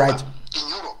right. In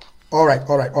Europe. All right.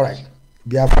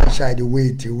 Biafran child,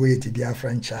 wait,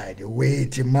 Biafran child,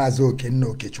 wait, Mazi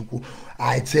Okechukwu.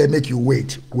 I say, make you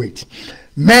wait.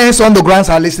 Men on the grounds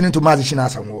are listening to Mazi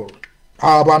Okechukwu.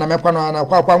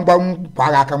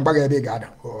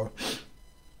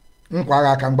 Men on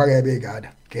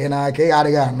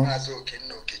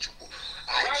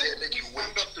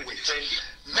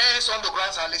the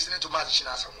grounds are listening to Mazi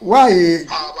Okechukwu. Why?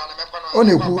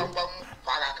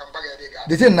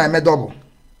 The thing I made double.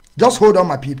 Just hold on,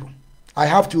 my people. I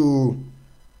have to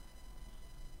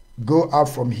go out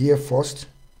from here first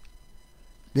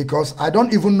because I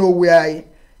don't even know where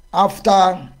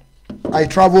after I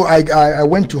travel, I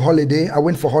went to holiday. I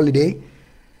went for holiday.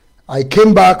 I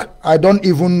came back. I don't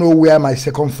even know where my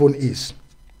second phone is.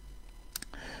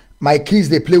 My kids,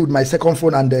 they play with my second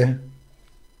phone and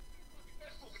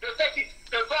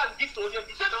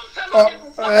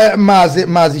Mazi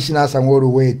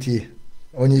Okechukwu, wait.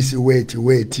 Onisi, wait.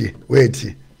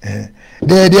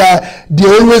 They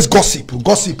always gossip.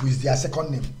 Gossip is their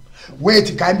second name.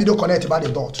 Wait, can be don't connect about the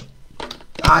dot.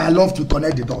 I love to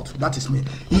connect the dot. That is me.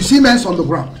 You see men on the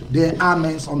ground. There are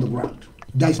men on the ground.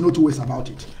 There is no two ways about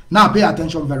it. Now pay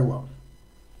attention very well.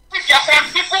 If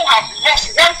people have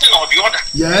lost one thing or the other,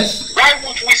 yes, why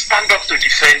won't we stand up to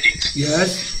defend it?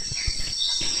 Yes.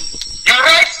 You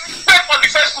write on the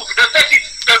Facebook, the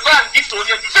go and give to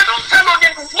Onion. You say don't tell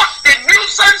Onion what the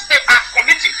nuisance they are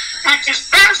committing. It is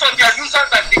based on their nuisance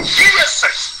that the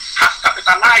GSS has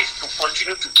capitalized to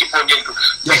continue to keep Onion.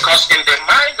 Because in the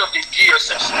mind of the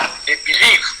GSS, they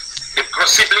believe the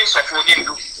siblings of Onion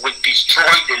will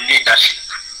destroy the leadership.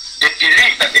 They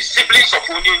believe that the siblings of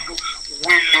Onion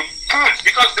will improve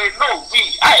because they know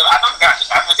I don't got it.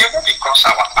 They won't be cross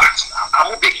our paths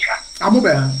now.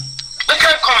 They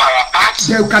can't come our paths.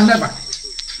 They can never.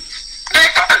 They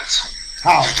can't.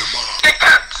 How? They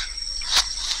can't.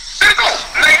 They know.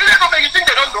 You think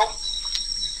they don't know?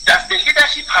 That the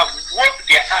leadership have worked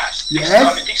their ass.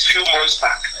 Yes. These few months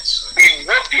back, we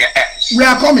worked their ass. We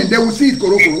are coming. They will see it,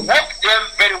 Korokoro. We worked them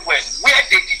very well, where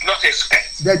they did not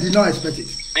expect. They did not expect it.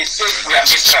 They said we are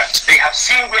miscreants. They have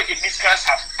seen where the miscreants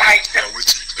have tied them.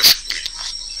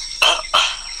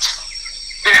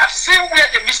 They have seen where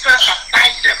the miscreants have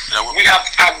tied them. We are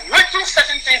working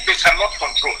certain things they cannot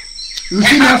control. You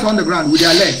see us on the ground with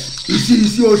their legs. You see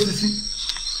OCC.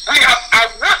 We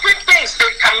are working things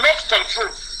they cannot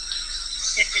control.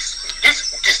 It is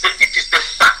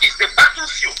the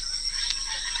battlefield.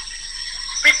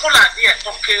 People are there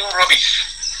talking rubbish.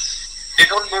 They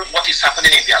don't know what is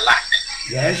happening in their life.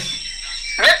 Yes.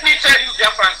 Let me tell you,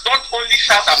 Biafrans, don't only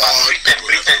shout about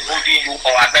Britain holding you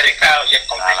or America or yet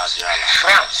countries.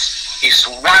 France is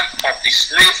one of the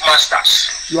slave masters.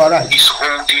 You are right. Is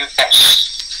holding us.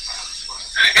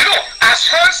 You know, as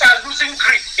France are losing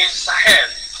grip in Sahel.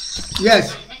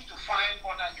 Yes. We need to find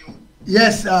other new.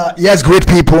 Yes, great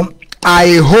people.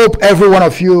 I hope every one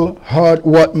of you heard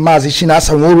what Mazi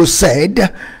Okechukwu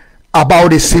said about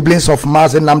the siblings of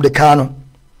Nnamdi Kanu.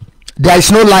 There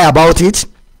is no lie about it.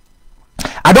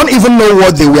 I don't even know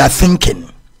what they were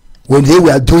thinking when they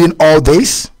were doing all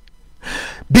this,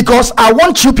 because I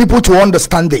want you people to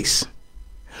understand this.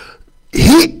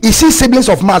 You see, siblings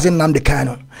of Nnamdi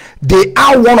Kanu, they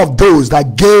are one of those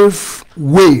that gave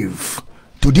wave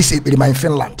to this epidemic in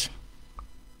Finland.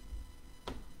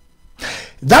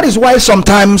 That is why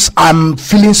sometimes I'm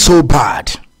feeling so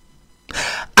bad.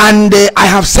 And I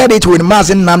have said it when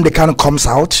Mazi Nnamdi Kanu comes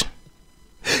out,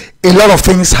 a lot of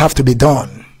things have to be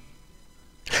done.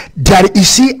 You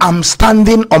see, I'm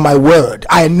standing on my word.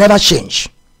 I never change.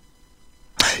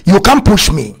 You can't push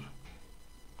me,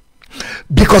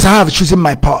 because I have chosen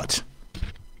my part.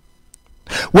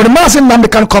 When Mazi Nnamdi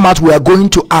Kanu come out, we are going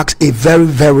to ask a very,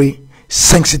 very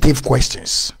sensitive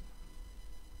questions.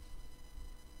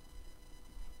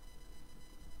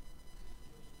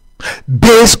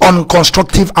 Based on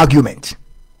constructive argument.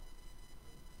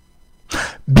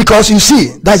 Because you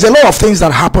see, there's a lot of things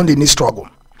that happened in this struggle.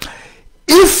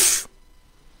 If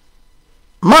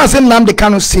Mazi Nnamdi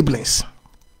Kanu's siblings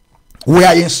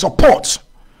were in support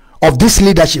of this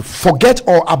leadership, forget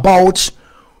all about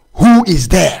who is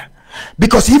there.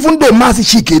 Because even though Mazi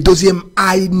Chike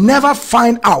I never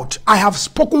find out. I have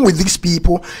spoken with these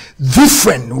people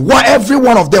different, every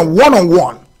one of them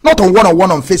one-on-one, not on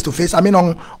one-on-one on face-to-face, I mean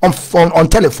on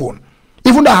telephone.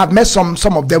 Even though I have met some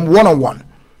of them one-on-one,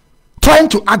 trying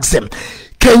to ask them,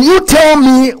 can you tell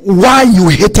me why you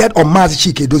hated on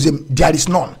Mazi Chike? There is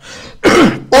none.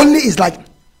 Only it's like,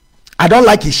 I don't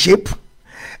like his shape.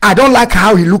 I don't like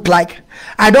how he look like.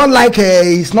 I don't like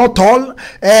he's not tall.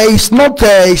 He's not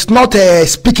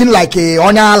speaking like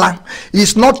Onyala.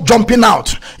 He's not jumping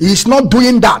out. He's not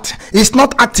doing that. He's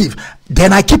not active.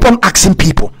 Then I keep on asking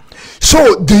people.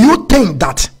 So do you think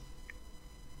that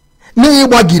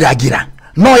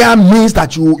Noya means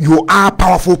that you are a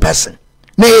powerful person?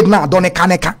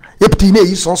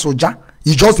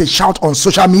 You just a shout on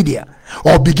social media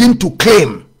or begin to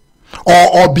claim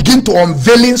or begin to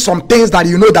unveiling some things that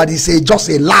you know that is just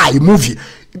a lie movie.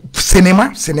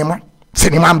 Cinema,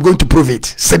 I'm going to prove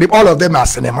it. All of them are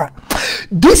cinema.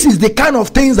 This is the kind of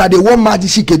things that they want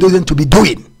Mazi Chike to be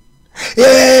doing.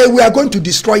 We are going to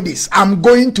destroy this. I'm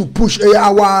going to push.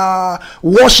 Our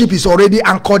worship is already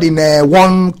anchored in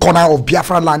one corner of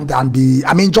Biafra land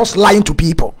and just lying to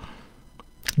people.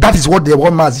 That is what they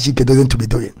want Mazi Chike to be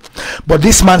doing. But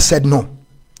this man said no.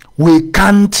 We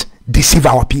can't deceive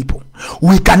our people.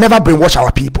 We can never brainwash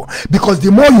our people, because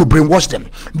the more you brainwash them,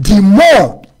 the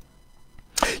more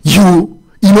you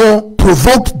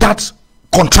provoke that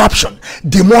contraption,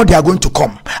 the more they are going to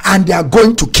come and they are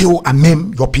going to kill and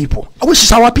maim your people, which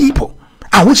is our people,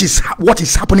 and which is what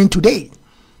is happening today.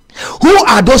 Who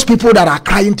are those people that are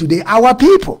crying today? Our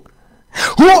people.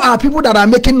 Who are people that are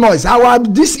making noise?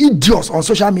 These idiots on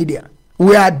social media.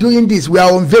 We are doing this, we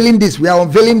are unveiling this, we are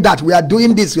unveiling that, we are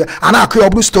doing this, and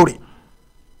our story.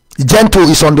 Gentle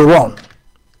is on the run.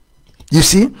 You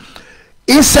see,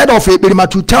 instead of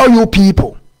to tell you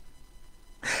people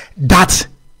that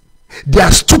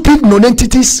their stupid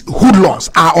non-entities hoodlums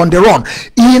are on the run,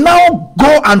 he now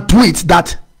go and tweet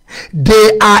that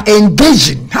they are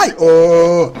engaging.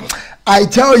 I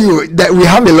tell you that we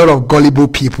have a lot of gullible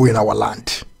people in our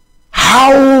land.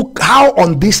 How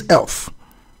on this earth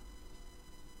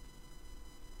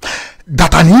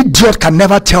that an idiot can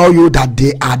never tell you that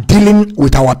they are dealing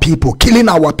with our people, killing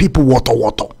our people, water.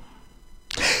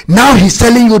 Now he's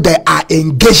telling you they are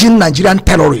engaging Nigerian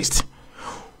terrorists.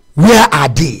 Where are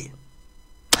they?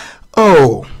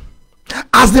 Oh,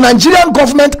 as the Nigerian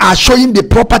government are showing the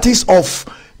properties of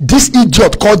this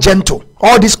idiot called Gentle,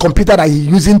 all this computer that he's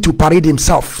using to parade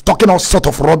himself, talking all sort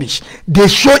of rubbish, they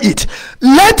show it.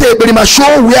 Let Eberima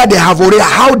show where they have already,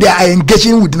 how they are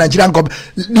engaging with the Nigerian government.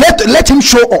 Let him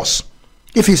show us.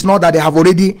 If it's not that they have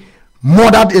already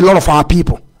murdered a lot of our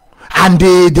people, and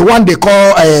the one they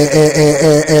call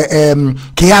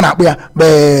Kiana,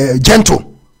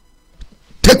 Gentle,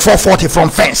 take 440 from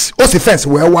fence. What's the fence?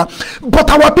 But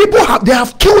our people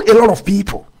have killed a lot of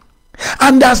people,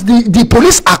 and as the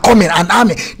police are coming and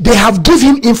army, they have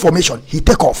given him information. He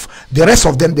take off. The rest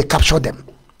of them, they capture them.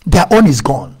 Their own is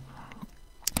gone.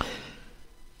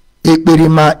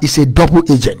 Ekperima is a double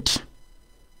agent.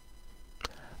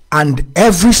 And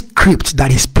every script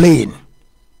that he's playing,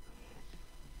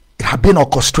 it has been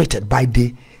orchestrated by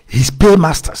his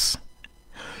paymasters.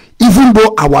 Even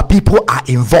though our people are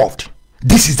involved,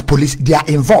 this is the police, they are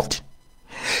involved.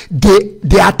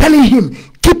 They are telling him,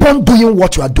 keep on doing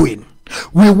what you are doing.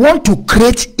 We want to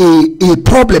create a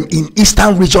problem in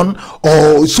Eastern region,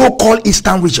 or so-called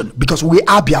Eastern region, because we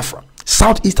are Biafra.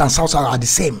 Southeast and South South are the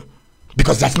same,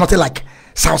 because there's nothing like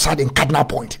South South in Cardinal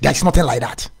Point. There's nothing like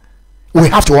that. We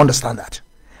have to understand that.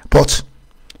 But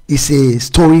it's a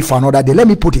story for another day. Let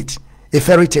me put it, a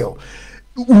fairy tale.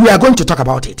 We are going to talk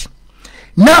about it.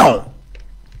 Now,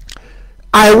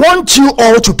 I want you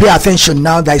all to pay attention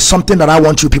now. There is something that I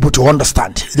want you people to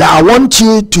understand. I want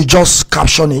you to just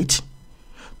caption it,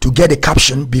 to get a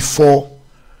caption before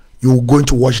you're going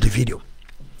to watch the video.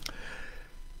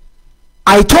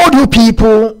 I told you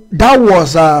people that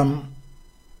was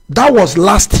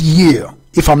last year,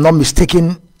 if I'm not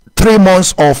mistaken, 3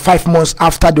 months or 5 months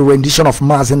after the rendition of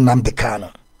Mazi Nnamdi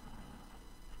Kanu.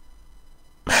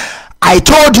 I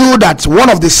told you that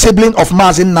one of the siblings of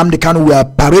Mazi Nnamdi Kanu were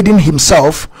parading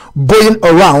himself, going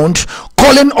around,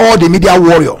 calling all the media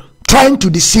warrior, trying to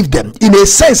deceive them. In a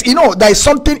sense, there is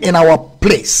something in our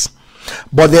place,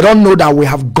 but they don't know that we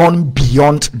have gone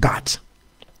beyond that.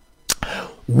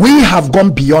 We have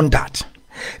gone beyond that.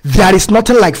 There is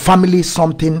nothing like family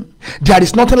something There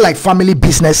is nothing like family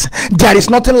business. There is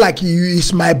nothing like you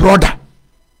is my brother.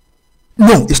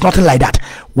 No, it's nothing like that.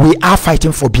 We are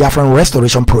fighting for Biafran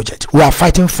restoration project. We are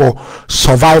fighting for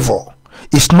survival.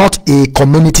 It's not a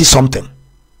community something.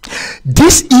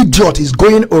 This idiot is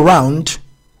going around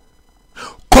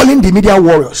calling the media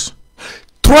warriors,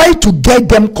 try to get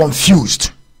them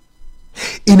confused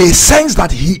in a sense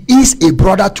that he is a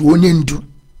brother to Onyendu.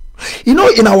 You know,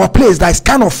 in our place, there is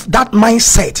kind of that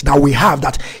mindset that we have,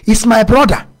 that it's my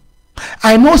brother.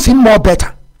 I know him more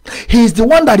better. He is the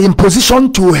one that is in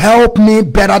position to help me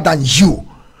better than you.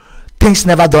 Things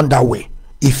never done that way.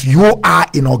 If you are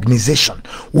in organization,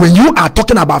 when you are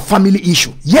talking about family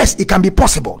issue, yes, it can be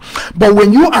possible. But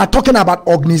when you are talking about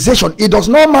organization, it does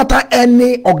not matter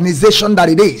any organization that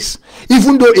it is.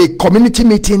 Even though a community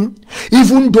meeting,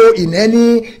 even though in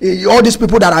any all these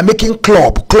people that are making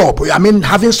club, I mean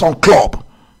having some club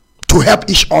to help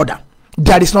each other,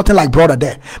 there is nothing like brother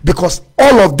there, because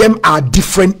all of them are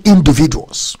different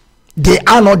individuals. They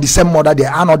are not the same mother, they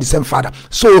are not the same father.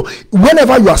 So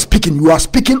whenever you are speaking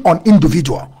on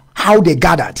individual, how they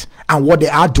gathered and what they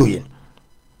are doing.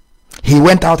 He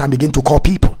went out and began to call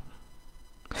people,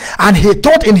 and he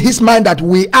thought in his mind that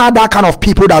we are that kind of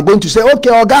people that are going to say, okay,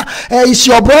 Oga, it's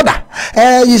your brother,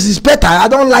 it's better. I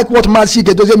don't like what Mazi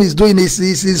Okechukwu is doing, is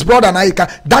his brother. And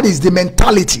that is the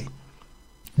mentality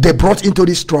they brought into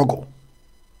this struggle.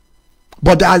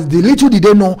 But as the little did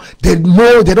they know, they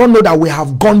don't know that we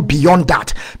have gone beyond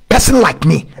that. Person like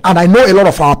me, and I know a lot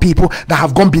of our people that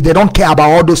have gone beyond, they don't care about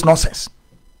all those nonsense.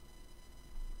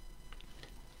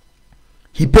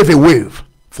 He paved a way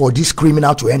for this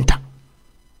criminal to enter.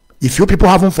 If you people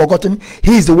haven't forgotten,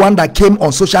 he is the one that came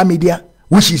on social media,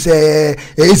 which is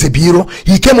a bureau.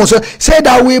 He came on, said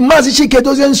that we Mazi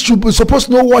Okechukwu supposed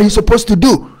to know what he's supposed to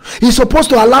do. He's supposed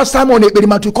to allow Simon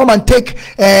Ekperima to come and take,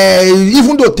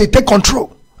 even though they take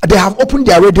control. They have opened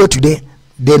their radio today.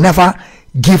 They never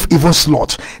give even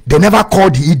slot. They never call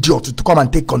the idiot to come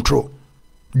and take control.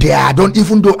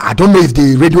 Even though I don't know if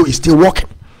the radio is still working.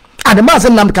 And the Mazi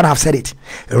Nnamdi can have said it.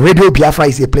 Radio Biafra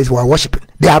is a place we are worshiping.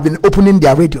 They have been opening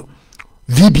their radio.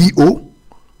 VBO,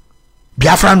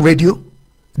 Biafran radio.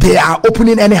 They are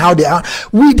opening anyhow they are.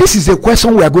 This is a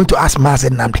question we are going to ask Mazi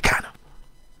Nnamdi Kanu.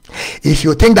 If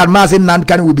you think that Mazi Nnamdi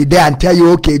Kanu will be there and tell you,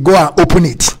 okay, go and open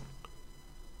it,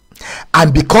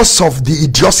 and because of the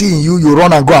idiocy in you, you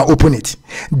run and go and open it,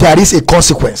 there is a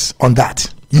consequence on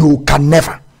that. You can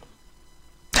never.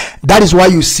 That is why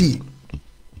you see,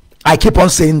 I keep on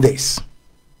saying this.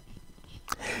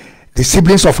 The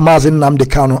siblings of Mazi Nnamdi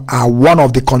Kanu are one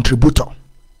of the contributors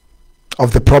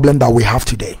of the problem that we have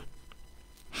today.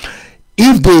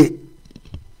 If they,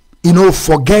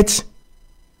 forget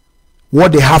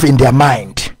what they have in their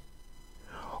mind,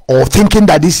 or thinking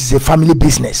that this is a family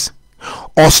business,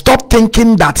 or stop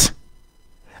thinking that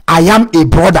I am a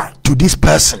brother to this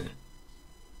person,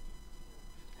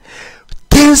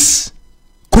 things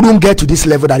couldn't get to this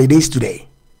level that it is today.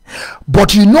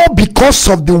 But because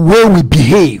of the way we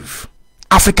behave,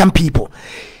 African people,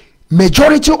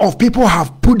 majority of people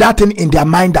have put that in their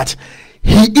mind that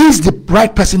he is the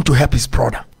right person to help his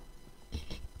brother.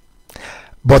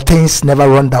 But things never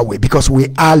run that way, because we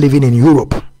are living in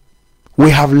Europe. We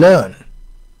have learned,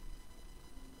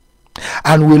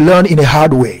 and we learn in a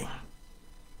hard way.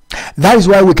 That is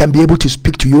why we can be able to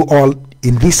speak to you all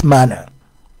in this manner,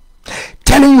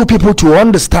 telling you people to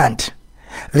understand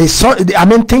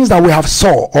things that we have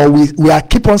saw, or we are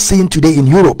keep on seeing today in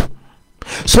Europe,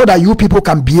 so that you people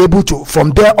can be able to,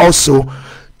 from there also,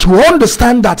 to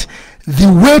understand that the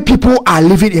way people are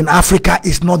living in Africa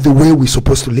is not the way we're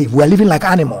supposed to live. We are living like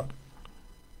animals.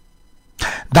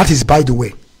 That is by the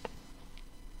way.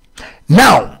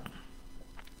 Now,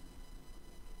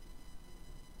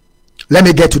 let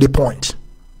me get to the point.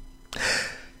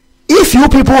 If you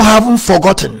people haven't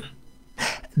forgotten,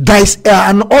 there is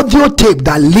an audio tape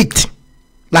that leaked,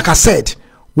 like I said,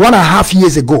 1.5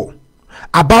 years ago,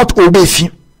 about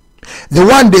Obefi, the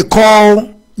one they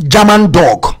call German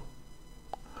dog.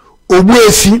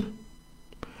 Obefi,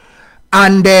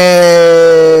 and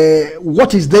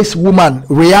what is this woman,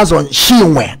 Riazon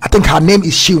Shinwe? I think her name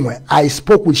is Shinwe. I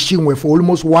spoke with Shinwe for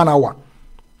almost 1 hour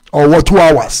or 2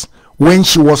 hours when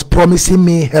she was promising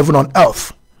me heaven on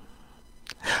earth.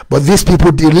 But these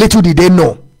people, little did they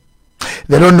know,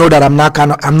 they don't know that I'm not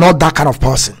that kind of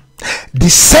person. The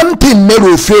same thing made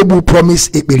Ofebu promise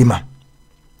Ekperima,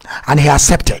 and he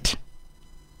accepted.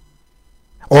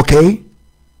 Okay,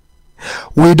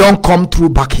 we don't come through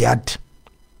backyard.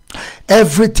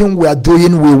 Everything we are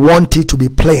doing, we want it to be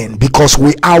plain, because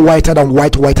we are whiter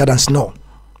than snow.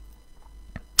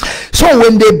 So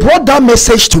when they brought that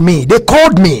message to me, they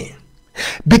called me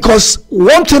Because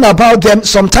one thing about them,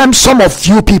 sometimes some of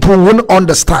you people won't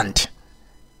understand,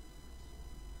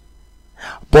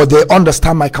 but they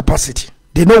understand my capacity.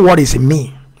 They know what is in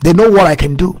me. They know what I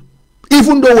can do.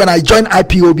 Even though when I joined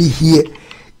IPOB here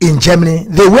in Germany,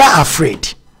 they were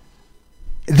afraid.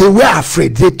 They were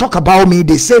afraid. They talk about me.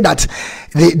 They say that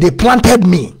they planted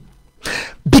me.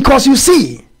 Because you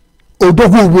see,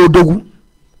 Odogu,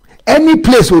 any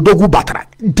place Odogu Batra,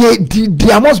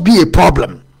 there must be a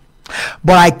problem.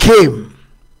 But I joined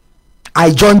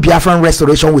Biafran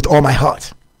Restoration with all my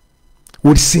heart,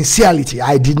 with sincerity.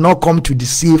 I did not come to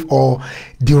deceive or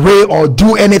derail or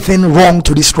do anything wrong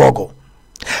to this struggle.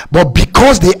 But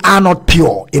because they are not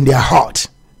pure in their heart,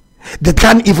 they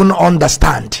can't even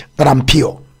understand that I'm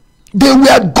pure. They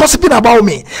were gossiping about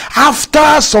me.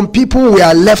 After some people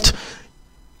were left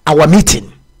our meeting,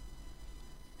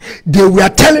 they were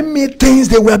telling me things.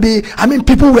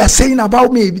 People were saying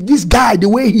about me, this guy, the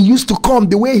way he used to come,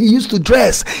 the way he used to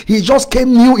dress, he just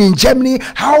came new in Germany,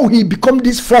 how he become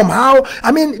this form,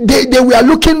 they were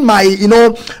looking my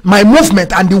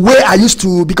movement and the way I used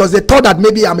to, because they thought that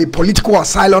maybe I'm a political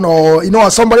asylum or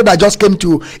somebody that just came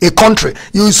to a country.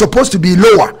 You're supposed to be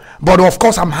lower, but of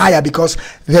course I'm higher, because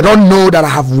they don't know that I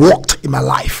have walked in my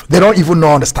life. They don't even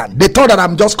understand. They thought that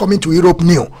I'm just coming to Europe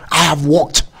new. I have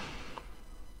walked.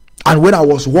 And when I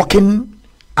was working,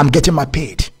 I'm getting my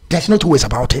paid. There's no two ways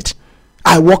about it.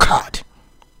 I work hard.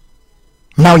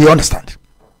 Now you understand.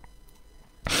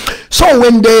 So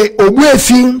when the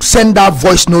Ogwefi sent that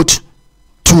voice note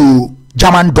to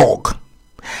German Dog,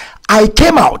 I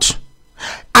came out.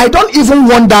 I don't even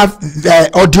want that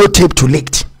audio tape to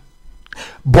leak,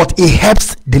 but it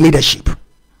helps the leadership,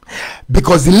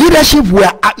 because the leadership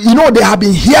were, they have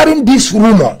been hearing this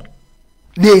rumor.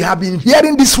 They have been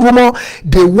hearing this rumor.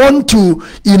 They want to,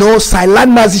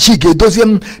 silence Mazi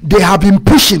Okechukwu. They have been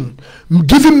pushing,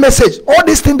 giving message. All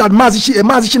these things that Mazi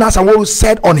Okechukwu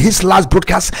said on his last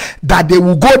broadcast, that they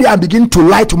will go there and begin to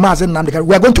lie to Mazi Nnamdi.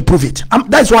 We are going to prove it.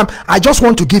 That's why I just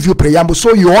want to give you preamble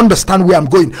so you understand where I'm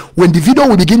going. When the video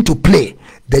will begin to play,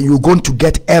 then you're going to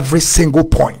get every single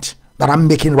point that I'm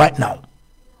making right now.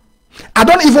 I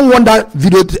don't even want that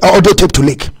audio tape to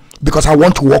leak, because I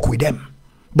want to work with them.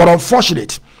 But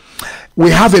unfortunately, we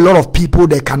have a lot of people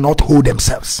that cannot hold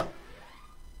themselves.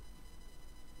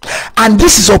 And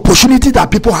this is an opportunity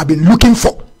that people have been looking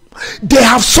for. They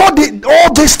have saw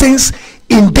all these things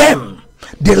in them,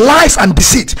 the lies and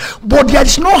deceit. But there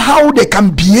is no how they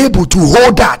can be able to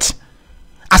hold that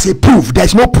as a proof. There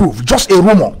is no proof, just a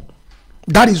rumor.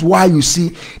 That is why you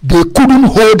see they couldn't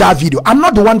hold that video. I'm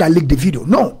not the one that leaked the video.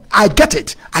 No, I get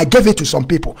it. I gave it to some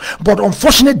people. But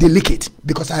unfortunately, they leak it,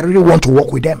 because I really want to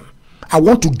work with them. I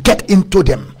want to get into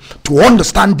them to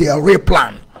understand their real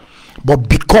plan. But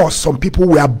because some people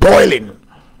were boiling,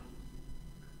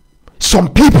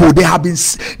 some people, they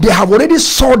have already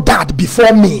saw that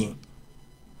before me.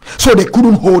 So they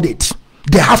couldn't hold it.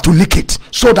 They have to leak it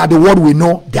so that the world will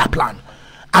know their plan.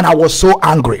 And I was so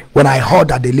angry when I heard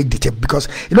that they leaked the tape, because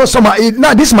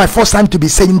now this is my first time to be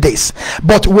saying this.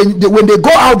 But when they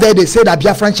go out there, they say that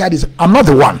Biafran child is. I'm not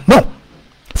the one. No,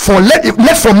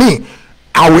 let for me,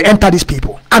 I will enter these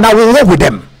people and I will work with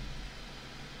them.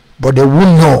 But they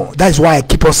won't know. That is why I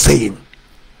keep on saying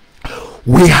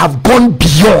we have gone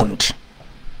beyond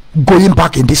going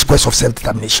back in this quest of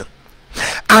self-determination,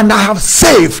 and I have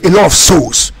saved a lot of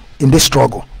souls in this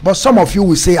struggle. But some of you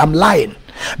will say I'm lying.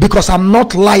 Because I'm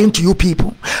not lying to you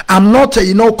people. I'm not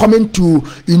coming to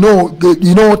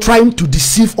trying to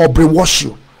deceive or brainwash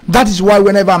you. That is why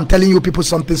whenever I'm telling you people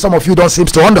something, some of you don't seem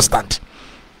to understand.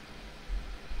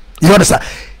 You understand?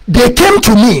 They came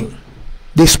to me,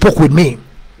 they spoke with me,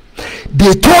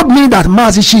 they told me that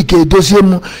Mazi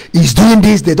Okechukwu is doing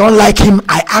this, they don't like him.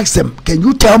 I asked them, can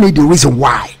you tell me the reason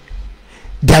why?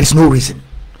 There is no reason.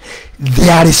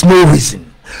 There is no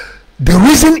reason. The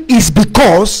reason is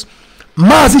because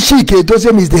Mazi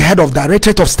Okechukwu is the head of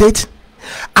Directorate of State,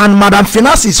 and Madam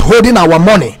Finance is holding our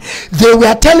money. They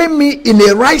were telling me in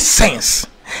a right sense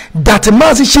that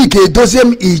Mazi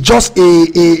Okechukwu is just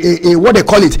a what they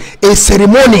call it, a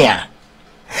ceremonial.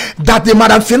 That the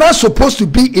Madam Finance supposed to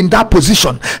be in that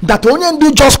position. That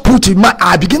only just put in my.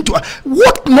 I begin to.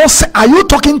 What nonsense are you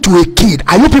talking to a kid?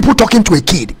 Are you people talking to a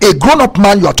kid? A grown-up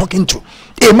man you are talking to?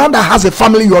 A man that has a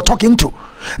family you are talking to?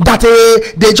 That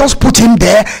they just put him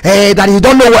there, that you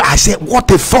don't know what. I say,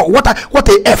 what a fuck, what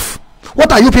a f,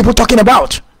 what are you people talking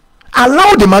about?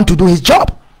 Allow the man to do his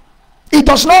job. It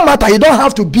does not matter. You don't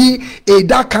have to be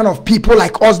that kind of people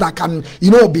like us that can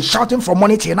be shouting for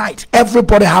money tonight.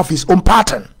 Everybody have his own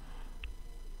pattern,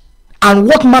 and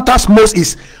what matters most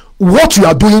is what you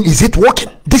are doing. Is it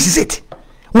working? This is it.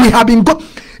 We have been good.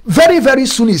 Very, very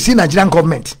soon, you see Nigerian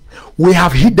government, we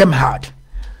have hit them hard.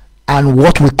 And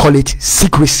what we call it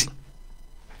secrecy.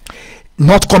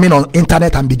 Not coming on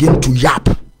internet and begin to yap.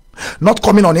 Not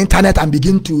coming on internet and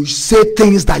begin to say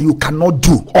things that you cannot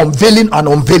do. Unveiling and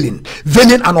unveiling.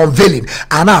 Veiling and unveiling.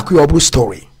 An Akwiyobu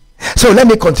story. So let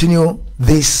me continue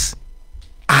this.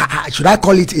 Should I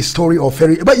call it a story or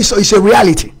fairy? But it's a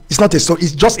reality. It's not a story.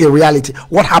 It's just a reality.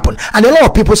 What happened? And a lot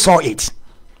of people saw it.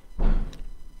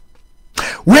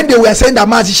 When they were saying that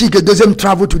Mazi doesn't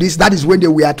travel to this, that is when they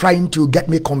were trying to get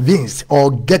me convinced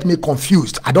or get me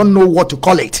confused. I don't know what to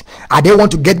call it. Are they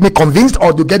want to get me convinced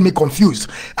or to get me confused?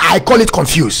 I call it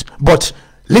confused. But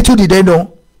little did they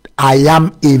know, I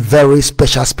am a very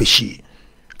special species.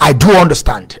 I do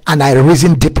understand and I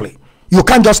reason deeply. You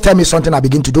can't just tell me something, I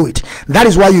begin to do it. That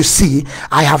is why you see,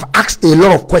 I have asked a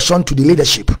lot of questions to the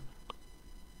leadership.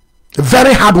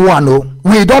 Very hard one. No,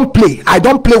 we don't play. I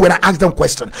don't play when I ask them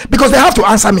questions because they have to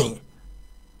answer me.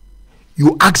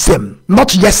 You ask them,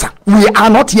 not yes sir. We are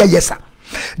not here, yes sir.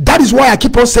 That is why I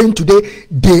keep on saying today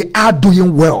they are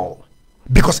doing well,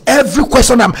 because every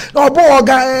question I'm no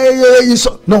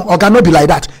Oga no be like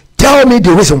that. Tell me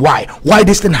the reason why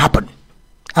this thing happened,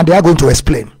 and they are going to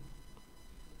explain.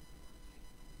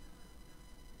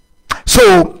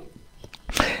 So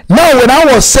now, when I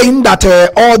was saying that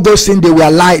all those things they were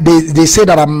lying, they say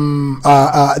that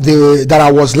that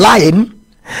I was lying.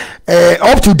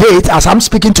 Up to date, as I'm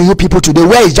speaking to you people today,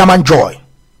 where is German Joy,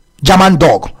 German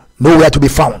Dog? Nowhere to be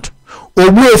found.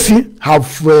 Obuefi have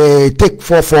take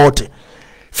 440.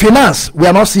 Finance, we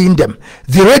are not seeing them.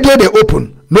 The radio they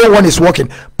open, no one is working.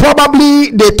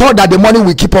 Probably they thought that the money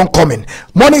will keep on coming.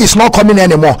 Money is not coming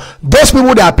anymore. Those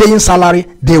people that are paying salary,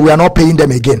 they were not paying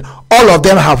them again. All of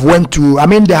them have went to,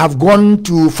 they have gone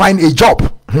to find a job.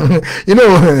 You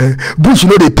know, Bush,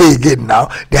 they pay again now.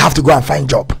 They have to go and find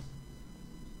job.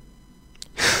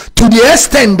 To the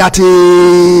extent that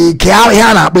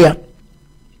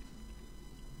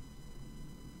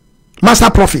Master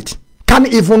Prophet can't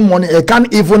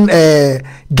even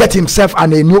get himself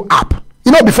on a new app.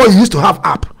 You know, before he used to have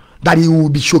app that he will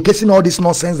be showcasing all this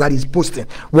nonsense that he's posting.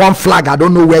 One flag, I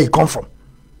don't know where he come from.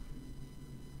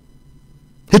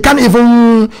 He can't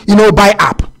even, buy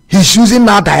app. He's using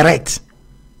now direct.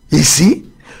 You see,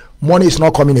 money is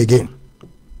not coming again.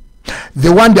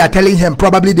 The one they are telling him,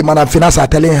 probably the man of finance are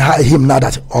telling him now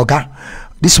that, okay,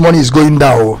 this money is going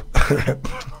down.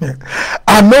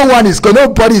 And no one is going,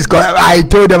 nobody is going. I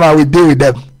told them I will deal with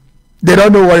them. They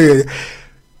don't know what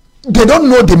they don't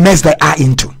know the mess they are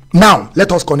into. Now,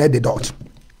 let us connect the dots.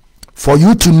 For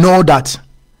you to know that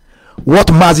what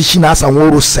Mazi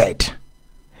Okechukwu said,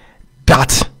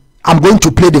 that I'm going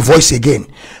to play the voice again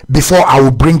before I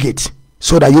will bring it,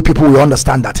 so that you people will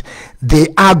understand that they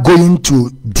are going to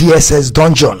DSS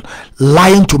dungeon,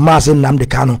 lying to Mazi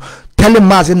Kanu, telling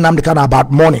Mazi Kanu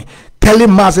about money, telling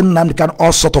Mazi Kanu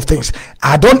all sort of things.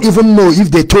 I don't even know if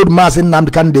they told Mazi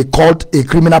Kanu they called a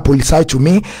criminal police to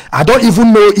me. I don't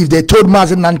even know if they told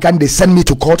Mazi Kanu they sent me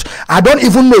to court. I don't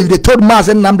even know if they told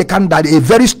Mazi Kanu that a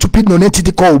very stupid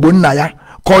non-entity called Ubunaya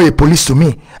call a police to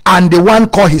me, and the one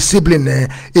call his sibling a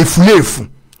Fulefu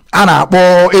and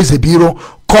a bureau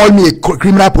call me a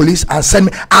criminal police and send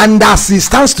me, and as it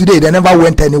stands today they never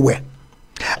went anywhere.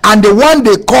 And the one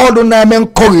they called on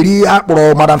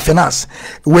Madam Finance,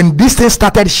 when this thing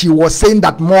started, she was saying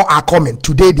that more are coming.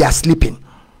 Today they are sleeping,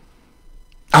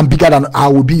 and bigger than I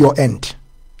will be your end.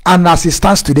 And as it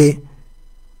stands today,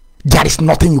 there is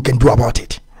nothing you can do about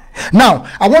it. Now,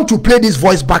 I want to play this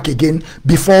voice back again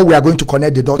before we are going to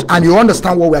connect the dots, and you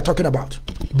understand what we are talking about.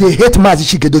 They hate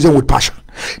Mazi Okechukwu with passion.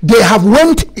 They have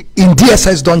went in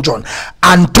DSS dungeon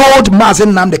and told Mazi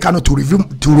Kanu to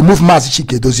remove Mazi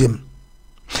Okechukwu.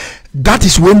 That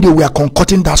is when they were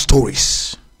concocting that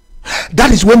stories.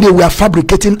 That is when they were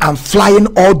fabricating and flying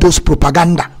all those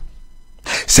propaganda,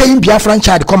 saying Biafran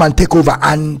child come and take over,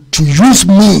 and to use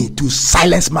me to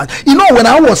silence man. You know, when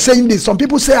I was saying this, some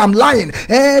people say I'm lying.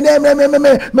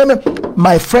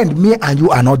 My friend, me and you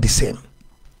are not the same.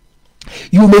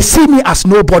 You may see me as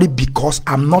nobody because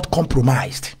I'm not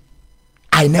compromised.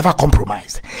 I never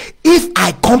compromised. If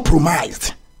I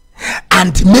compromised,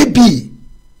 and maybe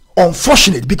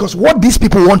unfortunate, because what these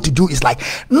people want to do is like,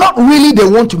 not really they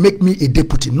want to make me a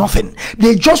deputy, nothing.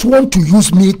 They just want to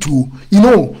use me to,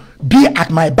 be at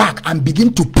my back and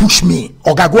begin to push me.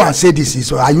 Or go and say this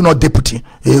is, are you not deputy?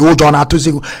 They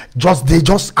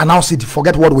just announce it,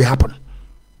 forget what will happen.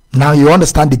 Now you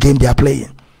understand the game they are playing.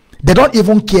 They don't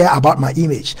even care about my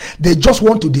image. They just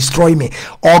want to destroy me.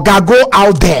 Or go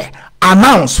out there,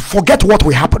 announce, forget what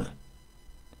will happen.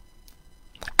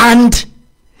 And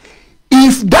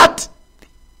if that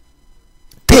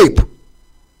tape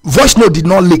voice note did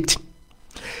not leak,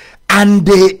 and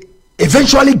they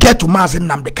eventually get to Mazi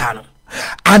Nnamdi Kanu,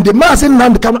 and the Mazi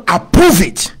Nnamdi Kanu approve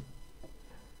it,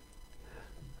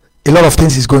 a lot of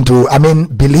things is going to, I mean,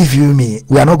 believe you me,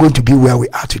 we are not going to be where we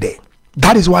are today.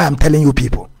 That is why I'm telling you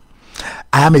people,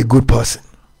 I am a good person.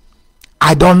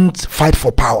 I don't fight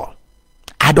for power.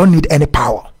 I don't need any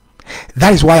power.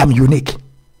 That is why I'm unique.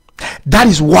 That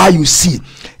is why you see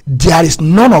there is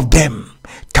none of them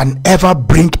can ever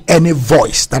bring any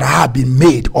voice that I have been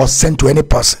made or sent to any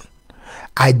person.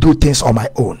 I do things on my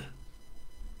own.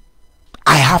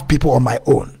 I have people on my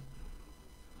own.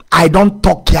 I don't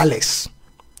talk careless.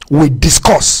 We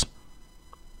discuss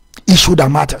issue that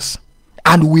matters,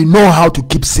 and we know how to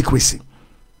keep secrecy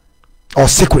or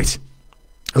secret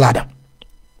ladder.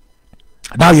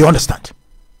 Now you understand.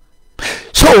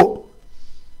 So,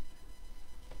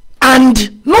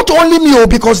 and not only me,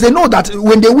 because they know that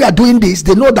when we are doing this,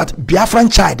 they know that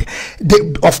Biafran child,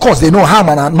 of course they know how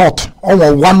and not, or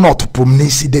one not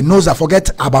promnisi, they know that.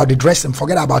 Forget about the dressing,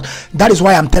 forget about that. Is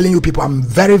why I'm telling you people, I'm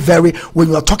very, when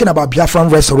you are talking about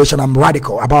Biafran restoration, I'm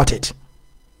radical about it.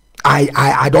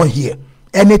 I don't hear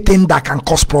anything that can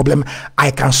cause problem. I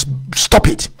can stop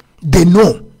it. They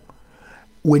know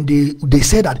when they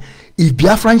say that if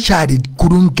Biafran child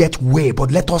couldn't get way,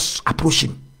 but let us approach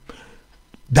him,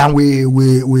 then we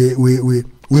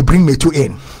bring Metu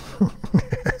in.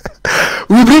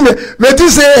 We bring Metu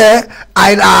say,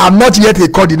 I am not yet a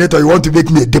coordinator, you want to make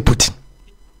me a deputy.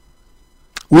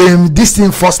 When this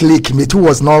thing first leak, Metu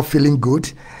was not feeling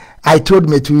good. I told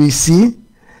Metu, you see,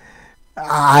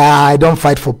 I don't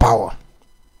fight for power.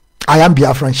 I am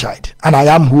Biafran child, and I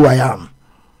am who I am,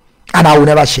 and I will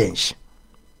never change.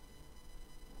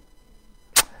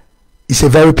 It's a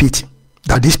very pity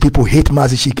that these people hate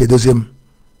Mazi Okechukwu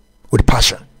with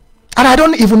passion, and I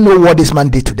don't even know what this man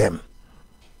did to them.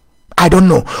 I don't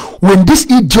know. When this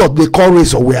idiot they call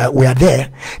Razor were there,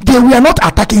 they were not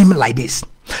attacking him like this.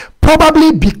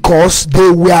 Probably because they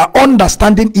were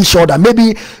understanding each other.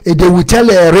 Maybe they will tell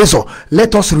Razor,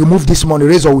 let us remove this money.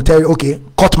 Razor will tell you, okay,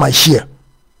 cut my share.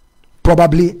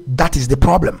 Probably that is the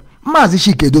problem. Mazi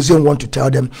Okechukwu doesn't want to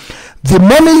tell them the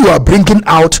money you are bringing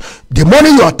out, the money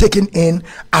you are taking in,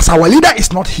 as our leader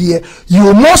is not here,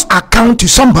 you must account to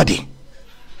somebody.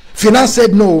 Finance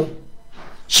said no,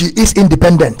 she is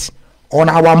independent. On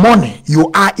our money,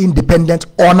 you are independent.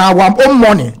 On our own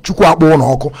money,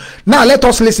 now let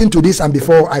us listen to this, and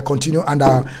before I continue, and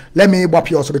let me whap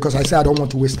you also, because I say I don't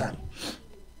want to waste time.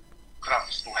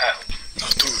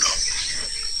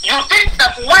 You think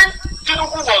that when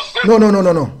Tinubu was going,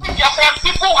 no.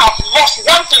 people have lost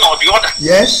one thing or the other.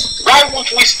 Yes. Why won't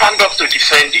we stand up to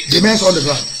defend it? The man's on the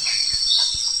ground.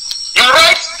 You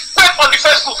write on the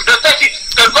Facebook, the 30,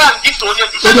 the van give to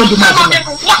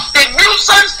Onyendu. What the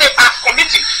nuisance they are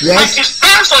committing. Yes. It is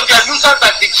based on their nuisance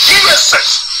that the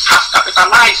GSS have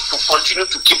capitalized to continue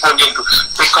to keep Onyendu.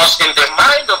 Because in the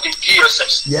mind of the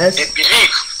GSS, yes, they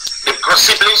believe the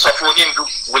siblings of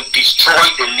Onyendu will destroy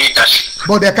the leadership.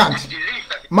 But they can't.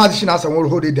 Mazi will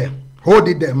hold it there. Hold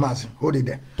it there, Mazi. Hold it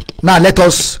there. Now let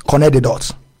us connect the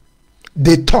dots.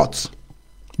 They thought,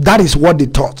 that is what they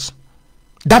thought.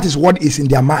 That is what is in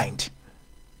their mind,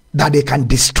 that they can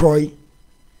destroy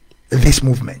this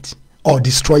movement or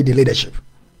destroy the leadership.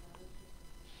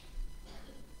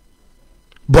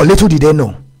 But little did they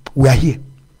know, we are here.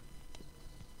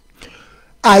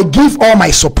 I give all my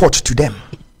support to them,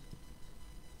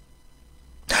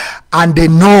 and they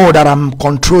know that I'm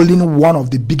controlling one of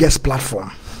the biggest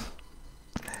platforms.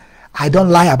 I don't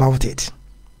lie about it.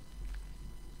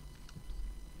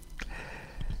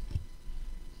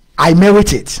 I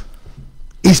merit it.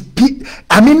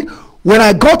 I mean, when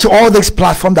I got to all this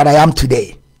platform that I am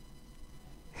today,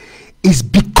 it's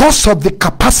because of the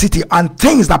capacity and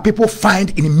things that people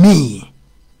find in me.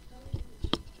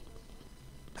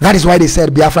 That is why they said,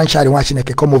 Biafran Shari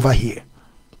Washineke, come over here.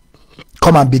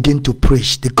 Come and begin to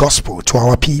preach the gospel to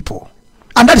our people.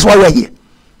 And that is why we're here.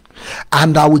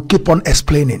 And I will keep on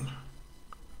explaining.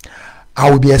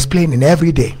 I will be explaining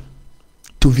every day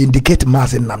to vindicate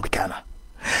Mazi Nnamdi Kanu.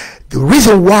 The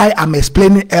reason why I'm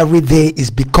explaining every day is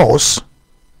because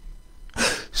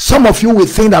some of you will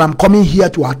think that I'm coming here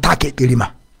to attack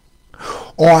Ekirima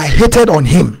or I hated on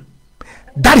him.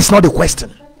 That is not the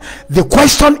question. The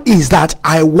question is that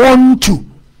I want to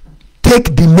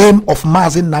take the name of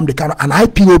Mazi Nnamdi Kanu and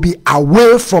IPOB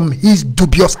away from his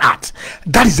dubious act.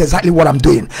 That is exactly what I'm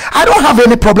doing. I don't have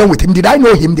any problem with him. Did I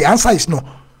know him? The answer is no.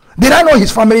 Did I know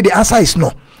his family? The answer is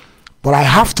no. But I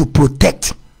have to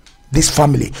protect this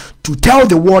family, to tell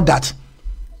the world that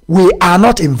we are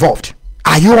not involved.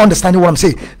 Are you understanding what I'm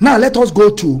saying? Now let us go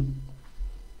to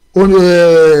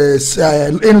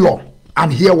in-law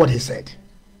and hear what he said.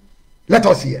 Let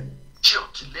us hear.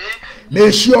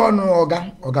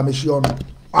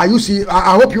 Are you see?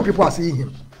 I hope you people are seeing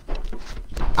him.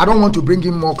 I don't want to bring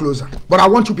him more closer, but I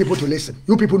want you people to listen.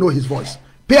 You people know his voice.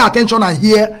 Pay attention and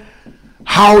hear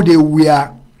how they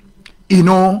were, you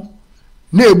know,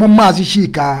 this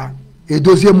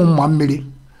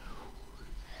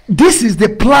is the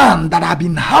plan that have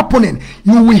been happening.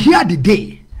 You will hear the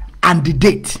day and the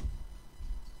date.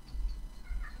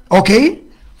 Okay?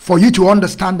 For you to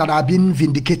understand that I've been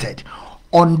vindicated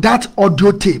on that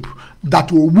audio tape that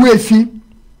Owefi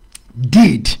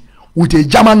did with a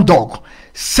German dog.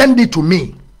 Send it to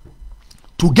me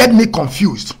to get me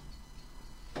confused,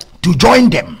 to join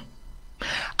them.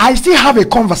 I still have a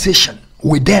conversation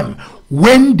with them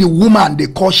when the woman they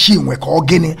call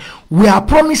Shinwe we are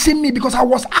promising me, because I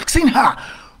was asking her,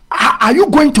 are you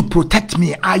going to protect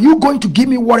me? Are you going to give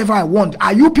me whatever I want?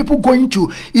 Are you people going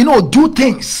to, you know, do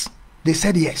things? They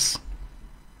said yes.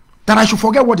 That I should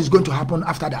forget what is going to happen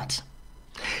after that.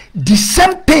 The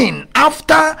same thing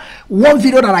after one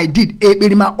video that I did,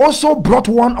 Ebirima also brought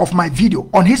one of my video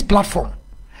on his platform.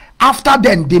 After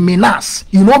then, the Minas,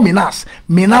 you know Minas,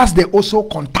 they also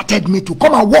contacted me to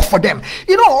come and work for them.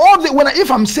 You know, if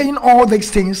I'm saying all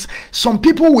these things, some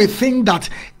people will think that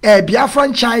a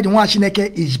Biafran child in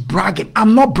Washineke is bragging.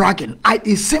 I'm not bragging.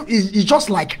 It's just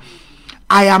like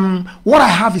what I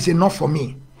have is enough for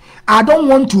me. I don't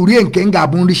want to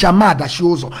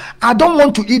I don't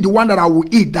want to eat the one that I will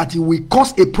eat that it will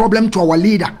cause a problem to our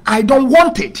leader. I don't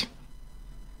want it.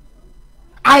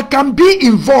 I can be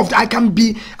involved. I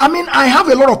have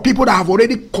a lot of people that have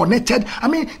already connected.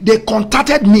 They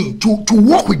contacted me to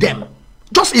work with them.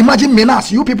 Just imagine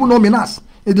Minas. You people know Minas.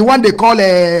 The one they call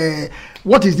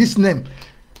what is this name?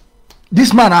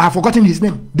 This man, I have forgotten his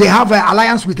name. They have an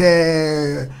alliance with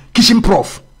Kishin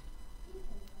Prof.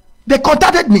 They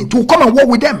contacted me to come and work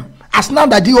with them. As now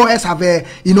that DOS have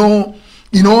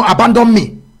abandoned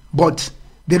me, but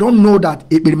they don't know that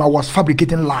Ebirima was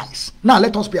fabricating lies. Now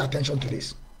let us pay attention to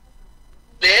this.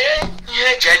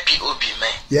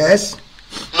 Yes.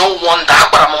 No wonder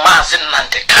Mazi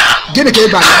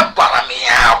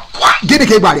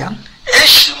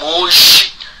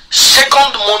Okechukwu.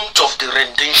 Second month of the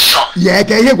rendition. Yeah,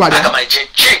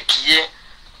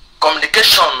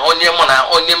 communication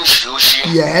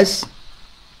yes.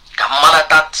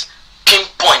 That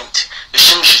pinpoint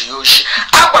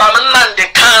Nnamdi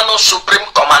Kanu Supreme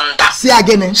Commander. See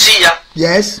again. See ya.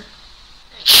 Yes.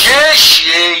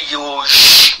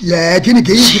 Yeah,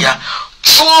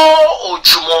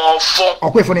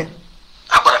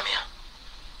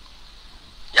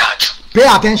 pay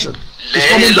attention. See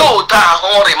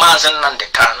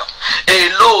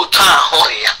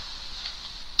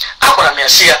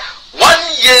 1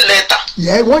 year later.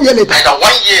 Yeah, 1 year later. Either 1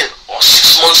 year or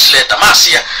 6 months later.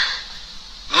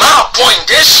 My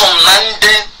point is some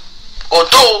Nnamdi,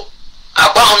 although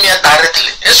Abahomia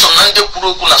directly, is some Nnamdi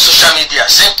Kuroku na social media.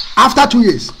 After 2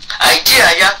 years.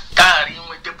 Idea ya carry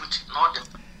with deputy, not them.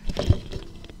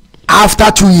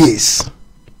 After 2 years,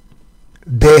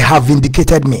 they have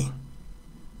vindicated me.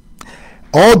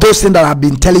 All those things that I've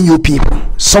been telling you people,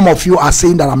 some of you are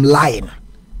saying that I'm lying.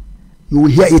 You will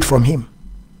hear it from him.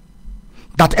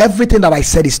 That everything that I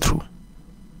said is true.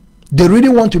 They really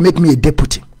want to make me a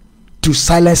deputy to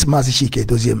silence Mazi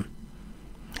Okechukwu.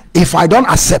 If I don't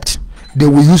accept, they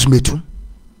will use me too.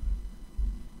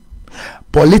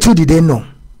 But little did they know,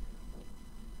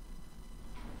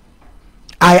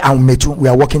 I and Metu, we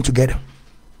are working together.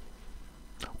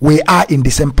 We are in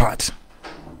the same part.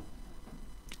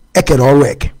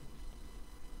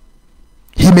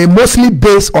 He may mostly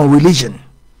base on religion,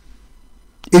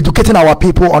 educating our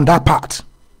people on that part,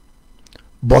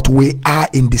 but we are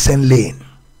in the same lane.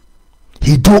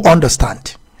 He do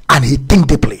understand and he think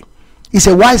deeply. He's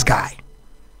a wise guy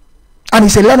and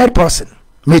he's a learned person.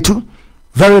 Me too,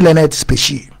 very learned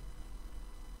species.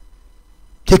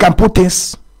 He can put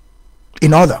things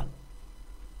in order.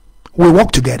 We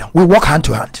work together. We work hand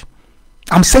to hand.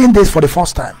 I'm saying this for the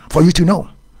first time for you to know.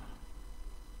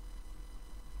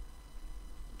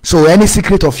 So any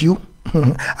secret of you,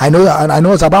 I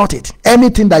know about it.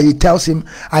 Anything that he tells him,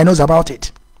 I knows about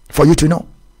it. For you to know.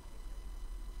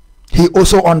 He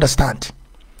also understands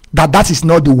that that is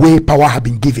not the way power has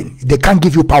been given. They can't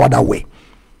give you power that way.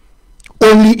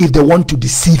 Only if they want to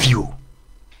deceive you.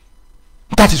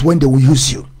 That is when they will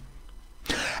use you.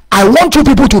 I want you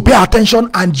people to pay attention,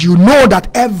 and you know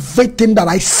that everything that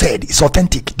I said is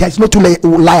authentic. There is no to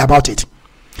lie about it.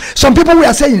 Some people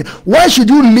were saying, why should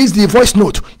you release the voice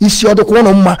note? Is your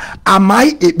am I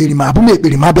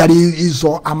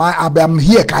I'm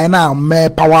here kinda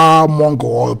power mongo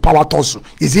or power tosu?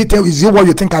 Is it what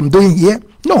you think I'm doing here?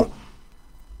 No.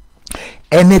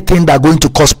 Anything that going to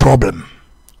cause problem,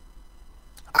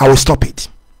 I will stop it.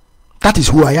 That is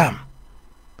who I am.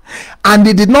 And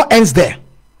it did not end there.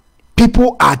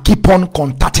 People are keep on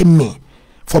contacting me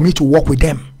for me to work with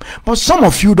them. But some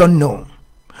of you don't know.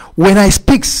 When I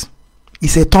speak,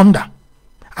 it's a thunder.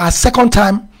 A second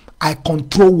time, I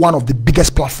control one of the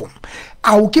biggest platforms.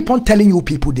 I will keep on telling you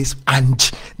people this,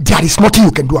 and there is nothing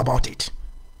you can do about it.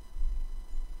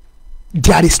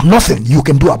 There is nothing you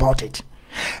can do about it.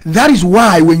 That is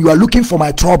why when you are looking for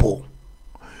my trouble,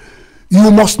 you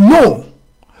must know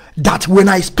that when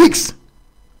I speak,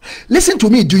 listen to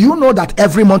me. Do you know that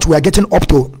every month we are getting up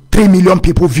to 3 million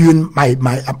people viewing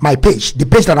my page, the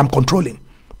page that I'm controlling?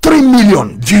 3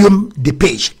 million viewing the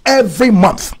page every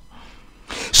month.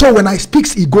 So when I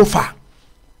speak, it go far.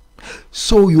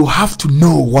 So you have to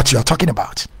know what you are talking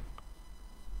about.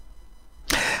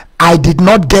 I did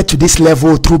not get to this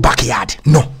level through backyard.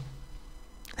 No.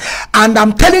 And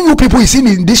I'm telling you people, you see,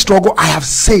 in this struggle, I have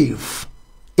saved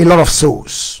a lot of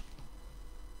souls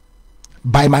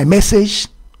by my message,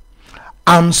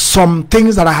 and some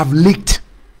things that I have leaked.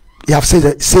 You have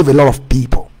saved a lot of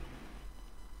people.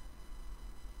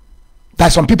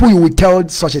 That some people, you will tell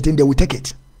such a thing, they will take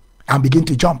it and begin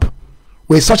to jump.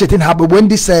 When such a thing happened, when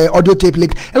this audio tape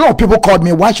leaked, a lot of people called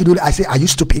me. Why should you? I say, are you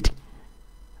stupid?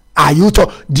 Are you?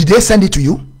 Did they send it to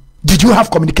you? Did you have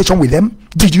communication with them?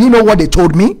 Did you know what they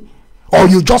told me? Or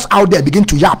you just out there begin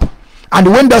to yap? And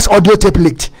when this audio tape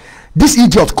leaked, this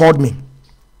idiot called me.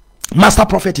 Master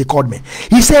Prophet, he called me.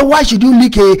 He said, why should you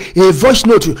leak a voice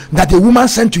note that a woman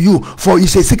sent to you for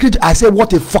it's a secret? I said,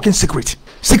 what a fucking secret.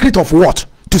 Secret of what?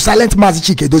 To silence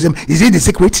Mazi Okechukwu. Is it the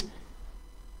secret?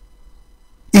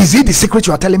 Is it the secret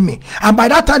you are telling me? And by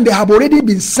that time, they have already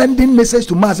been sending message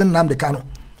to Mazi Nnamdi Kanu.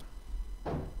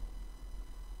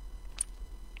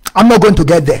 I'm not going to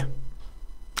get there.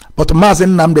 But Mazi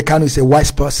Nnamdi Kanu is a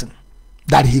wise person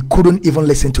that he couldn't even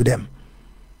listen to them.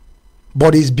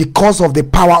 But it's because of the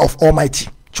power of Almighty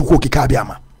Chukwu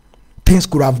Kikabiama. Things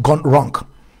could have gone wrong.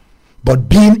 But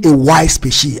being a wise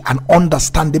species, an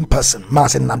understanding person,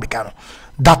 Mazi Nnamdi Kanu,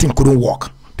 that thing couldn't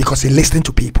work because he listened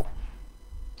to people.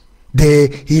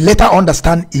 He later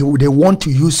understand they want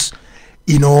to use,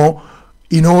 the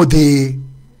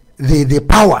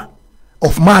power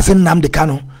of Mazi Nnamdi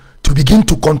Kanu to begin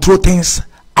to control things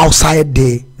outside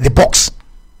the box.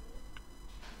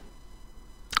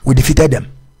 We defeated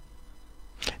them.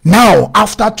 Now,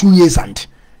 after 2 years, and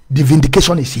the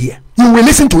vindication is here. You will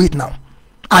listen to it now,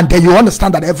 and then you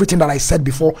understand that everything that I said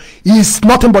before is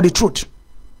nothing but the truth.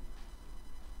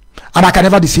 And I can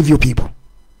never deceive you people.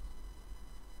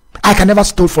 I can never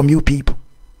steal from you people.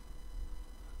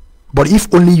 But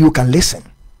if only you can listen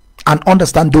and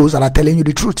understand those that are telling you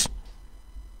the truth.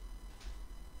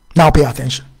 Now pay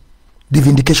attention. The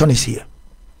vindication is here.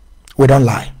 We don't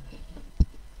lie.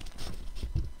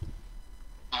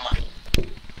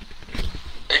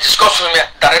 They discussed with me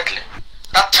directly.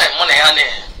 That time when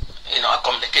I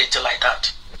communicate like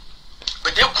that.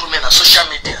 But they put me on social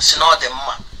media,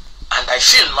 and I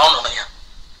feel none of them.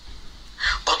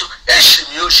 But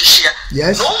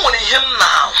yes. No one in him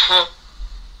now.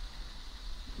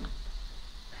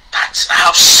 That I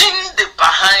have seen the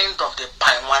behind of the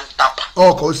pine one tapper.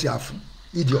 Oh, cause you have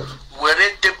idiot. Where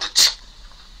a deputy.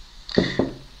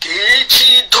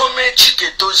 Keji dome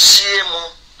chike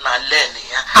dosiemo na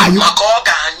lenia.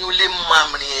 Makoga anyule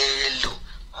mamrielo.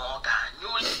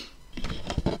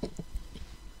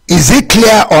 Is it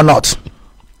clear or not?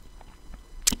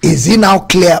 Is it now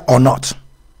clear or not?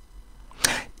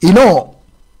 You know,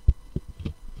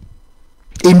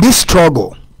 in this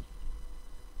struggle,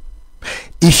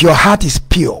 if your heart is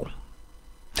pure,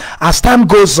 as time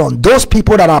goes on, those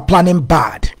people that are planning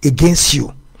bad against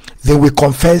you, they will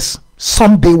confess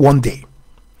someday, one day.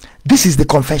 This is the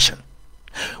confession.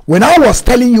 When I was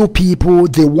telling you people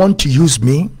they want to use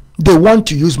me, they want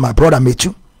to use my brother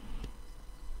Metu.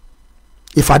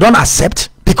 If I don't accept,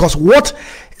 because what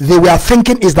they were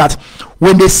thinking is that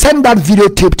when they send that video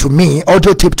tape to me,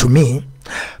 audio tape to me,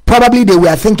 probably they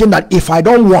were thinking that if I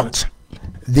don't want,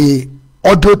 the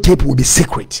audio tape will be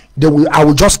secret. I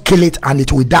will just kill it and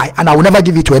it will die, and I will never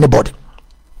give it to anybody.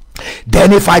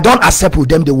 Then if I don't accept with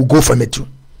them, they will go from it too,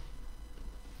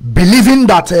 believing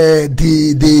that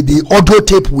the audio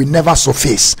tape will never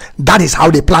surface. That is how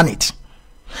they plan it.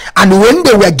 And when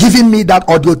they were giving me that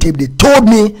audio tape, they told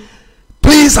me,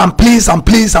 please and please and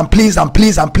please and please and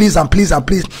please and please and please and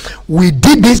please, we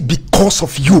did this because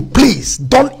of you. Please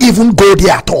don't even go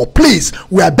there at all. Please,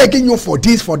 we are begging you for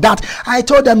this, for that. I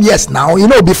told them, yes, now, you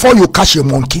know, before you catch a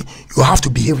monkey, you have to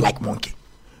behave like monkey.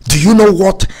 Do you know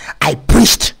what I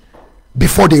preached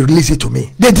before they release it to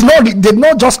me? They did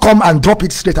not just come and drop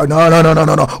it straight out.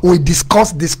 No. We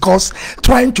discuss,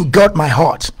 trying to get my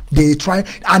heart. They try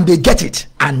and they get it,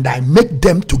 and I make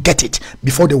them to get it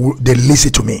before they release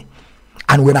it to me.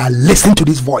 And when I listened to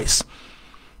this voice,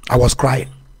 I was crying.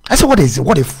 I said, what is this?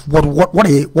 What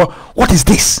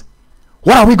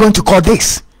are we going to call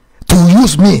this? To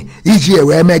use me?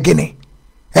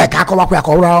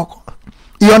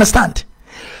 You understand?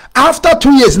 After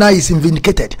 2 years now, he's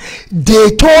vindicated.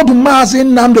 They told Mazi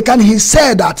Nnamdi, he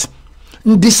said that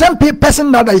the same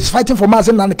person that is fighting for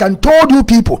Mazi Nnamdi told you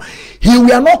people he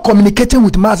were not communicating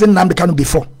with Mazi Nnamdi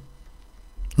before.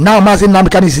 Now Mazi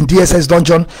Nnamdi is in DSS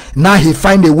dungeon. Now he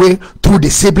find a way through the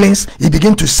siblings. He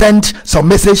begin to send some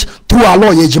message through our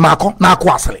lawyer Ejimako.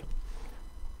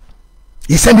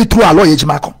 He sent it through our lawyer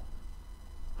Ejimako.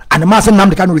 And Mazi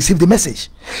Nnamdi receive the message.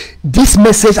 This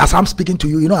message, as I'm speaking to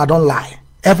you, you know I don't lie.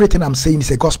 Everything I'm saying is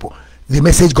a gospel. The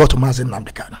message got to Mazi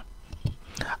Nnamdi.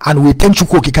 And we thank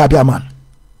Chukwu Okikabia man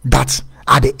that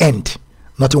at the end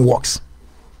nothing works.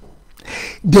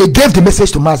 They gave the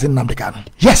message to Mazi Nnamdi.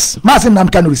 Yes, Mazi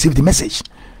Nnamdi received the message.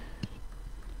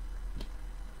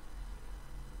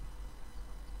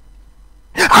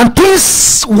 And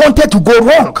things wanted to go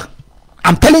wrong.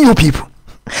 I'm telling you people,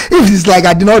 if it's like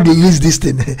I did not use this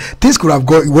thing, things could have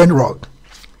went wrong.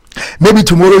 Maybe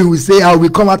tomorrow you will say, I will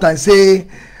come out and say,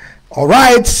 all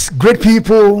right, great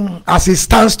people, as it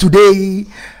stands today,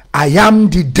 I am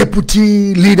the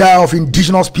deputy leader of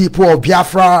indigenous people of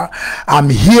Biafra. I'm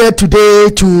here today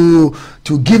to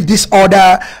give this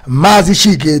order. Mazi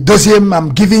Okechukwu, I'm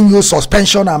giving you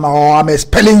suspension, or I'm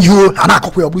expelling you. And I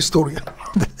story.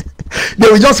 They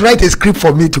will just write a script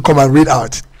for me to come and read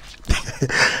out.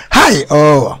 Hi,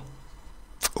 oh,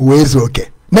 where's okay?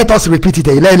 Let us repeat it.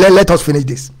 Let us finish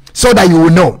this, so that you will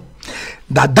know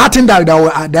that thing that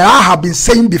I have been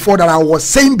saying before, that I was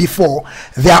saying before,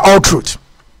 they are all truth.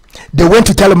 They went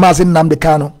to tell Mazi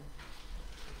Nnamdi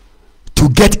to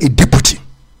get a deputy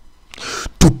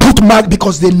to put Mazi,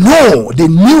 because they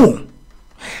knew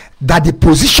that the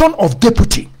position of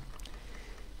deputy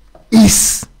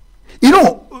is, you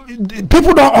know,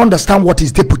 people don't understand what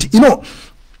is deputy. You know,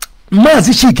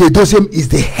 Mazi Okechukwu is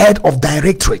the head of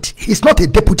directorate. He's not a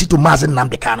deputy to Mazi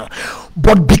Nnamdi.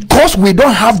 But because we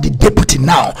don't have the deputy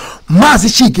now, Mazi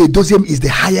Okechukwu is the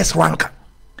highest ranker.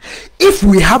 If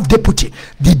we have deputy,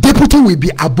 the deputy will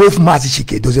be above Mazi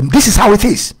Okechukwu. This is how it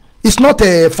is. It's not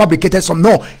a fabricated sum.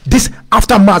 No, this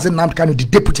after Mazi Nnamdi, the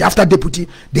deputy, after deputy,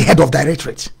 the head of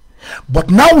directorate. But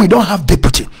now we don't have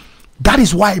deputy. That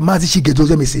is why Mazi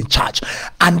Okechukwu is in charge,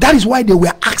 and that is why they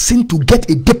were asking to get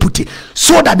a deputy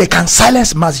so that they can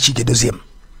silence Mazi Okechukwu.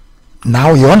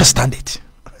 Now you understand it.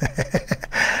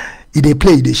 If they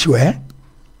play, they show.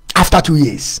 After 2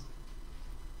 years,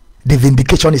 the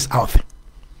vindication is out.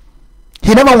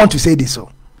 He never want to say this.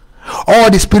 So, oh,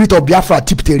 the spirit of Biafra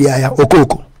tipped area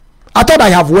Okoko. I thought I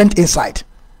have went inside.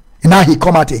 Now he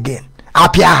come out again.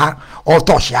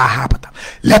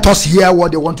 Let us hear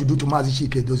what they want to do to Mazi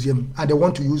Okechukwu, and they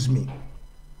want to use me.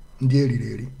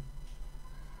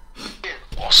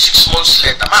 Or 6 months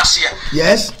later,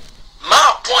 yes.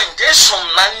 My point is some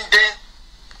Nnamdi,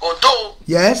 although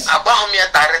yes, Abahomia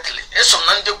directly, is some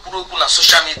Nnamdi group on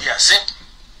social media. See,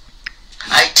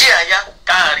 idea ya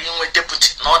carry with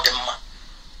deputy, not the man.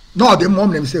 No, the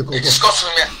mom name say. Discuss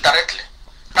with me directly.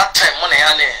 That time money,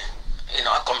 you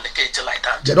know, I communicate like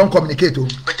that. They don't communicate too.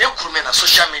 But they could mean on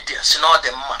social media, see not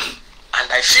the man,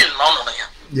 and I feel none of them.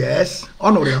 Yes,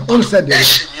 honor them. Only said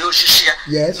yes.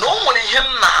 No one in him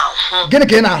now. Get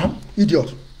again now,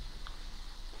 idiot.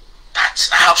 That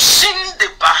I have seen the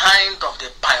behind of the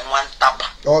Paiwan Tapa.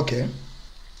 Okay.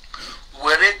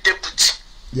 Where a deputy.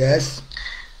 Yes.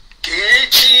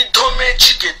 Keji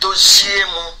domechi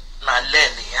ketosiemu na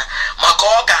lenia.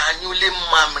 Makoga anyule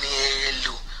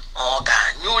mamrielu. Oga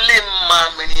anyule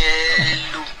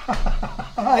mamrielu.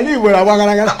 Ali wera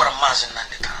wagaraga. Abra Mazi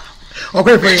Nnamdi.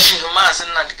 Okay, please. Mazi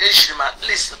Nnamdi at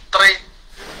least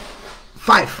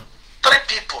 5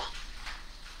 people.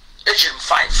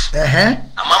 5.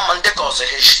 Among the cause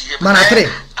of man 3.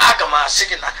 Agama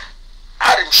Sigina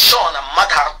Arim Sean and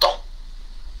Madharton.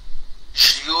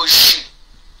 She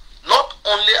not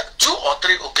only 2 or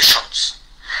 3 occasions.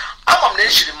 I'm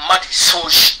nation muddy so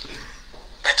she.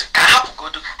 But I have go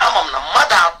to Amam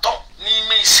Madharton.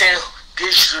 Nimi say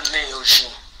Geshu Neoshi.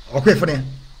 Okay, for them.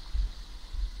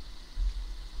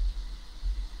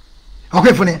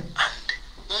 Okay, funny. And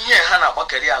yeah, Hannah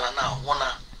Bakari Alana, one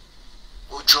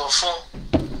Ojo phone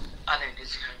and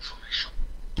information.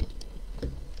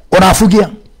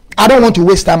 I don't want to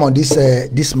waste time on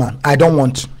this man. I don't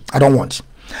want.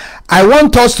 I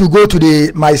want us to go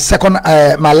to my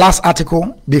last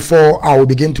article before I will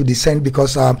begin to descend,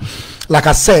 because like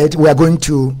I said, we are going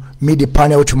to meet the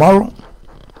panel tomorrow.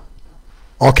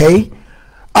 Okay.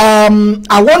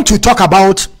 I want to talk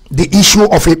about the issue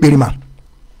of Ekperima.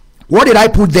 What did I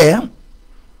put there?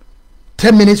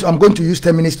 10 minutes. I'm going to use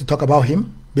 10 minutes to talk about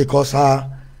him, because I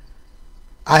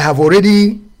have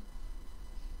already.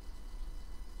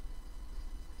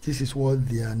 This is what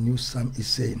their new Sam is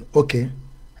saying. Okay,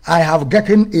 I have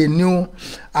gotten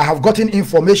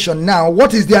information now.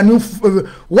 What is their new?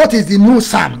 What is the new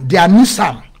Sam? Their new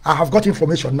Sam. I have got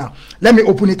information now. Let me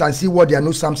open it and see what their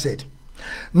new Sam said.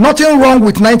 Nothing wrong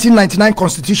with 1999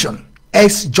 Constitution.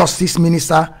 Ex-Justice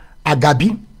Minister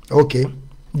Agabi. Okay,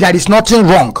 there is nothing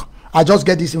wrong. I just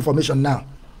get this information now.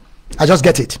 I just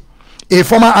get it. A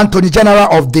former Attorney General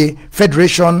of the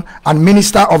Federation and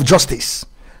Minister of Justice,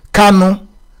 Kanu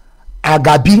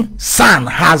Agabi San,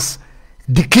 has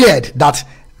declared that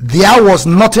there was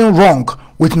nothing wrong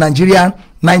with Nigerian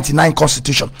 99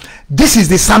 Constitution. This is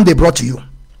the Sam they brought to you.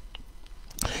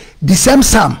 The same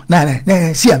Sam.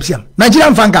 See him.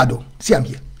 Nigerian Vanguard. See him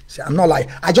here. See, I'm not lying.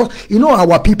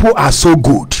 Our people are so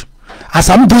good. As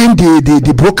I'm doing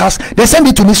the broadcast, they send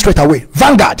it to me straight away.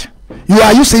 Vanguard.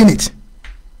 Are you saying it?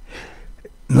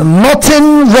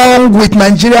 Nothing wrong with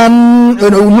Nigerian,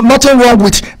 nothing wrong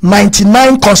with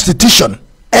 99 Constitution.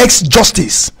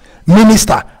 Ex-Justice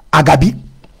Minister Agabi.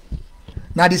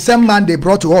 Now the same man they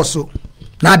brought to us.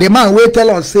 Now the man will tell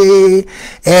us, say,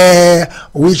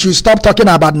 we should stop talking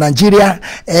about Nigeria.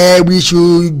 We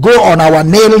should go on our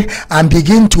nail and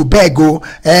begin to beg.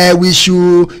 We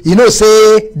should,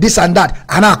 say this and that.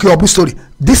 And story.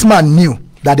 This man knew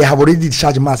that they have already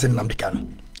discharged Mazi Nnamdi.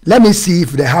 Let me see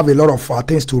if they have a lot of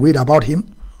things to read about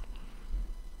him.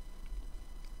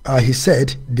 He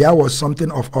said there was something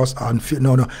of us.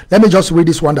 No. Let me just read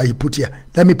this one that he put here.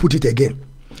 Let me put it again,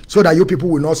 so that you people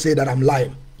will not say that I'm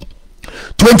lying.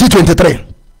 2023.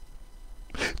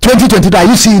 Are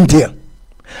you seeing it here?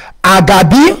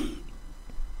 Agabi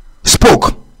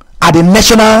spoke at the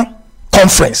National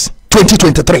Conference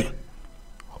 2023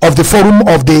 of the Forum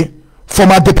of the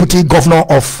former Deputy Governor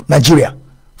of Nigeria,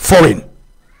 Foreign,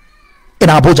 in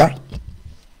Abuja.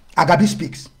 Agabi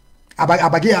speaks.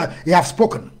 He have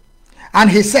spoken,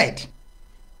 and he said,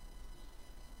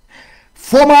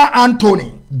 former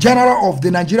Attorney General of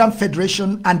the Nigerian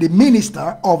Federation and the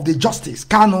Minister of the Justice,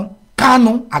 Kanu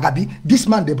Agabi, this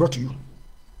man they brought to you,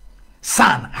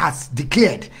 San, has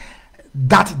declared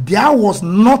that there was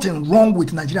nothing wrong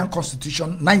with Nigerian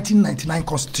Constitution, 1999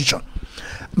 Constitution.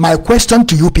 My question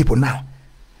to you people now,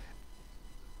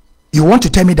 you want to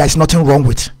tell me there is nothing wrong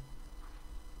with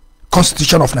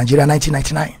Constitution of Nigeria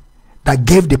 1999 that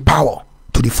gave the power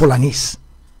to the Fulanese,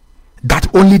 that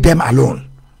only them alone,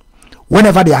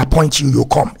 whenever they appoint you, you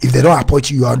come. If they don't appoint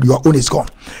you, your own is gone.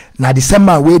 Now the same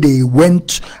man where they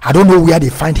went, I don't know where they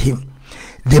find him.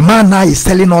 The man now is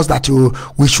telling us that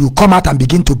we should come out and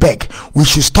begin to beg. We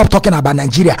should stop talking about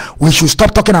Nigeria. We should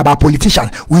stop talking about politicians.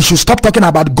 We should stop talking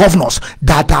about governors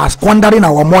that are squandering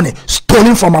our money,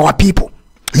 stealing from our people,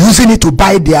 using it to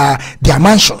buy their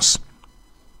mansions,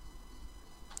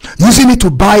 using it to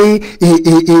buy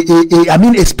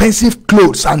expensive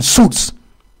clothes and suits.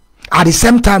 At the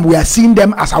same time, we are seeing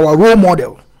them as our role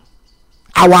model,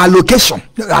 our allocation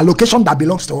that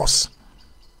belongs to us.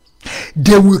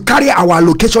 They will carry our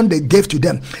allocation they gave to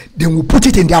them, they will put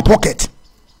it in their pocket.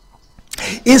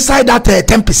 Inside that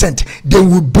 10%, they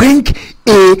will bring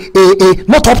a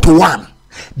not up to one,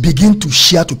 begin to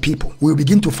share to people. We will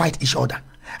begin to fight each other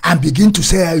and begin to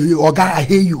say, Oga, I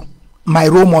hear you, my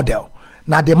role model.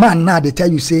 Now the man now they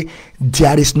tell you, say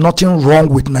there is nothing wrong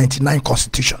with 99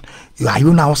 Constitution. Are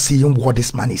you now seeing what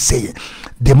this man is saying?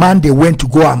 The man they went to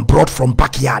go and brought from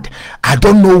backyard. I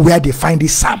don't know where they find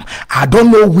this Sam. I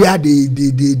don't know where they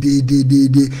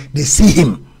see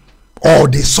him, or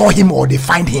they saw him, or they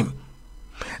find him.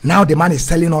 Now the man is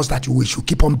telling us that we should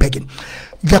keep on begging.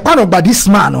 The part about this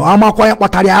man,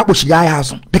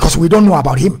 because we don't know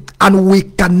about him and we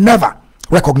can never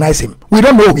recognize him. We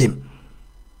don't know him.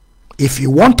 If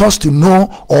you want us to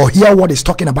know or hear what he's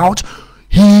talking about,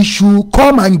 he should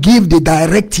come and give the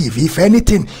directive. If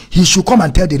anything, he should come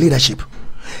and tell the leadership.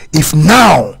 If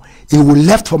now it will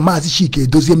left for Mazi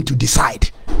Okechukwu to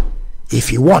decide if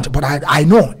he want, but I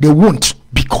know they won't,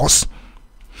 because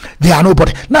they are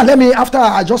nobody. Now let me, after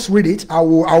I just read it, I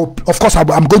will of course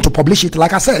I'm going to publish it.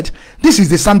 Like I said, this is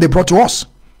the Sam they brought to us.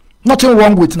 Nothing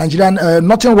wrong with Nigerian,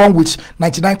 nothing wrong with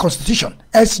 99 Constitution,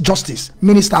 as Justice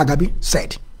Minister Agabi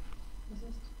said.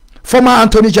 Former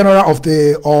Attorney General of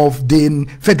the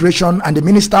Federation and the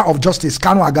Minister of Justice,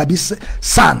 Kanu Agabi's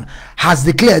son, has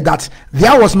declared that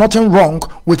there was nothing wrong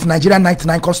with Nigerian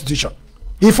 99 Constitution.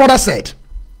 He further said,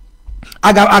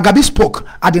 Agabi spoke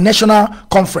at the National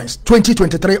Conference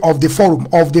 2023 of the Forum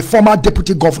of the former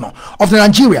Deputy Governor of the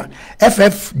Nigeria,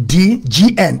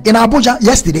 FFDGN, in Abuja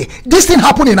yesterday. This thing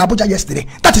happened in Abuja yesterday.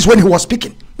 That is when he was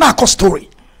speaking. Now, a story.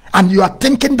 And you are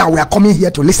thinking that we are coming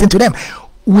here to listen to them.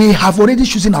 We have already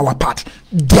chosen our part.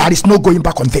 There is no going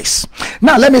back on this.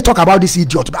 Now let me talk about this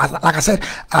idiot. Like I said,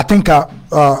 I think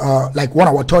like 1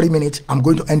 hour 30 minutes, I'm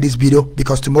going to end this video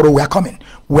because tomorrow we are coming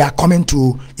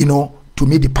to, you know, to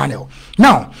meet the panel.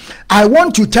 Now I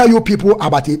want to tell you people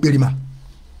about Ekperima.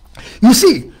 You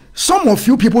see, some of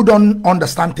you people don't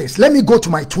understand this. Let me go to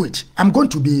my tweet. I'm going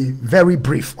to be very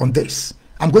brief on this.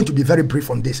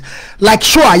 Like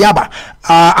Show Ayaba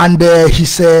and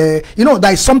he's you know,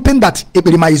 there is something that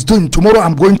Ekperima is doing. Tomorrow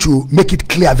I'm going to make it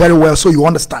clear very well so you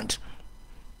understand.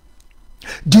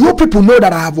 Do you people know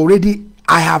that I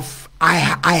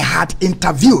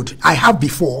have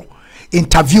before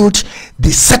interviewed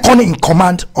the second in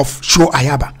command of Show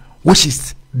Ayaba, which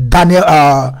is Daniel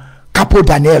Capo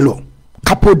Daniel,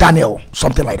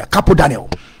 something like that. Capo Daniel.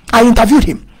 I interviewed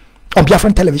him on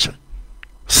Biafran television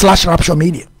 / Rapture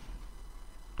Media.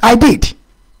 I did.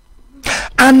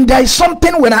 And there is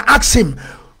something when I asked him,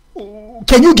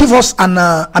 can you give us an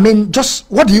I mean,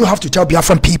 just what do you have to tell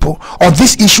Biafran people on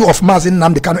this issue of Mazi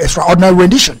Nnamdi Kanu extraordinary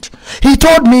rendition? He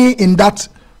told me in that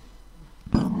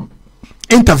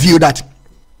interview that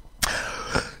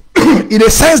in a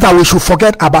sense that we should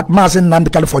forget about Mazi Nnamdi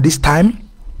Kanu for this time.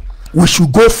 We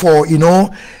should go for, you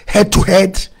know, head to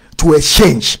head to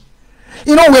exchange.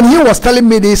 You know, when he was telling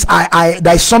me this,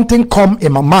 there is something come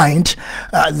in my mind.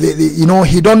 You know,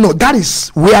 he don't know. That is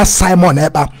where Simon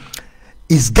Ekpa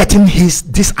is getting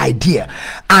this idea.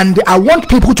 And I want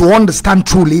people to understand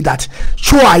truly that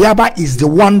Show Ayaba is the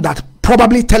one that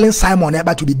probably telling Simon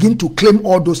Ekpa to begin to claim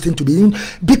all those things to begin,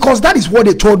 because that is what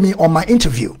they told me on my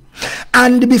interview.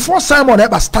 And before Simon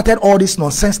Ekpa started all this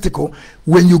nonsensical,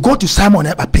 when you go to Simon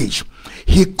Ekpa page,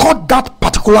 he caught that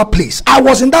particular place. I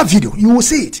was in that video. You will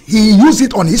see it. He used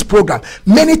it on his program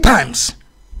many times.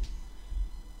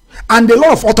 And a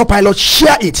lot of autopilots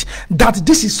share it, that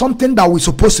this is something that we're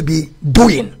supposed to be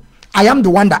doing. I am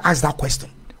the one that asked that question.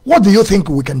 What do you think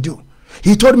we can do?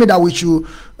 He told me that we should,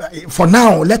 for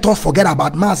now, let us forget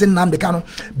about Mazi Nnamdi Kanu,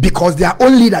 because their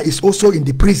own leader is also in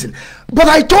the prison. But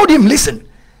I told him, listen,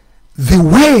 the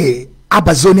way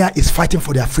Abazonia is fighting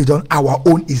for their freedom, our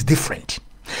own is different.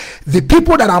 The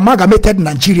people that amalgamated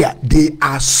Nigeria, they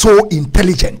are so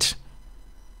intelligent.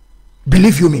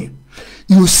 Believe you me.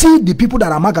 You see the people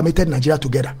that amalgamated Nigeria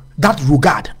together, that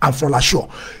Rugard and Frolashaw,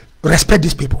 respect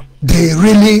these people. They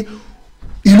really,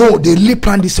 you know, they really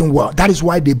plan this in well. That is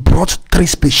why they brought 3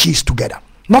 species together,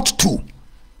 not 2.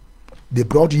 They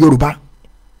brought Yoruba,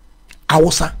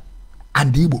 Hausa,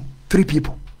 and Igbo, 3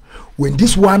 people. When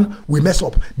this one will mess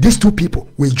up, these 2 people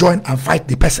will join and fight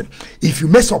the person. If you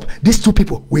mess up, these 2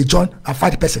 people will join and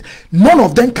fight the person. None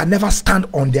of them can never stand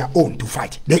on their own to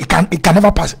fight. It can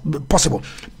never possible.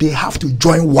 They have to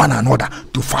join one another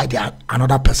to fight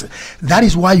another person. That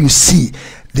is why you see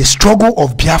the struggle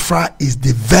of Biafra is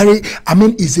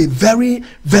is a very,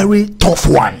 very tough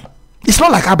one. It's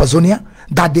not like Abazonia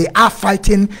that they are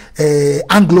fighting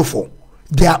Anglophone.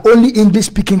 They are only English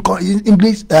speaking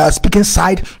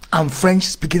side and French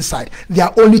speaking side. They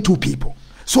are only 2 people,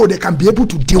 so they can be able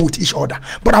to deal with each other.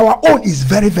 But our own is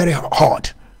very, very hard,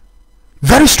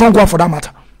 very strong one for that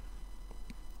matter.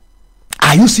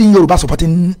 Are you seeing Yoruba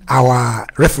supporting our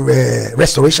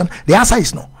restoration? The answer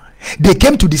is no. They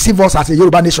came to deceive us as a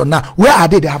Yoruba nation. Now where are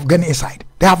they? They have gone inside.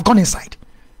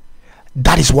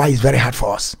 That is why it's very hard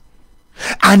for us.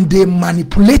 And they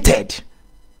manipulated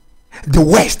the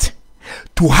West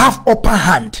to have upper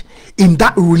hand in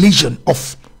that religion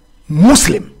of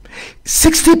Muslim.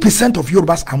 60% of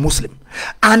Yorubas are Muslim,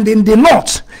 and in the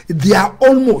north they are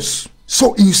almost.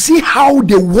 So you see how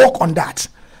they work on that.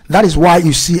 That is why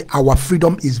you see our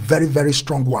freedom is very, very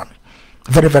strong one,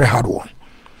 very, very hard one,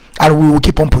 and we will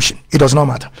keep on pushing. It does not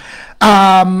matter.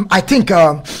 I think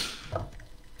I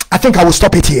will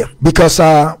stop it here because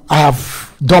I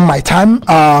have done my time.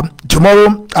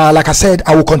 Tomorrow, like I said,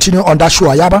 I will continue on that Show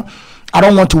Ayaba. I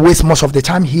don't want to waste much of the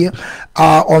time here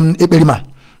on Ekperima.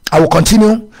 I will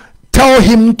continue. Tell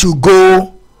him to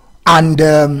go and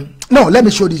no, let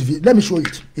me show this video. Let me show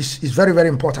it. It's very, very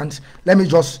important. Let me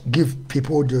just give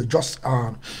people a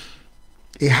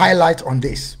highlight on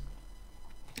this.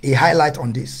 A highlight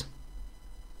on this.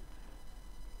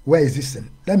 Where is this thing?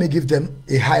 Let me give them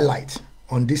a highlight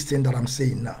on this thing that I'm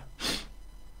saying now.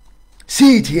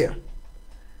 See it here.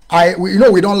 You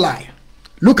know we don't lie.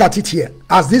 Look at it here.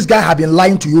 As this guy have been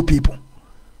lying to you people.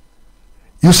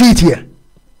 You see it here.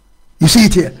 You see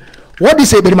it here. What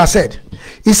this Eberima said.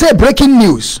 He said breaking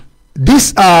news.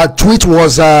 This tweet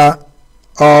was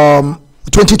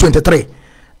 2023.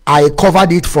 I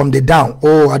covered it from the down.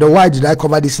 Oh, I don't know why did I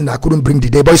cover this and I couldn't bring the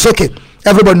day, but it's okay.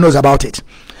 Everybody knows about it.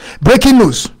 Breaking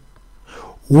news.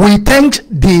 We thank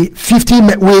the 50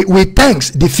 we thanks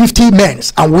the 50 men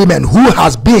and women who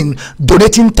has been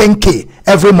donating 10K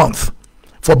every month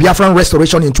for Biafran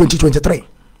restoration in 2023.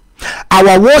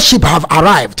 Our warship have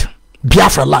arrived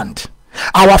Biafra land.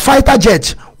 Our fighter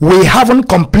jet, we haven't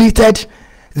completed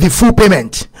the full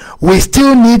payment. We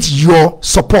still need your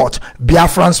support,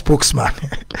 Biafran spokesman.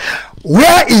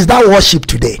 Where is that warship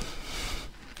today?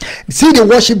 See the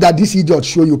warship that this idiot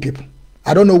show you people.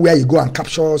 I don't know where you go and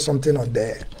capture something on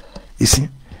there. You see,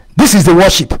 this is the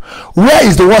warship. Where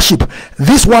is the warship?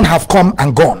 This one have come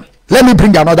and gone. Let me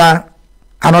bring another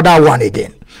one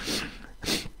again.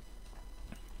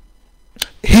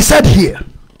 He said here,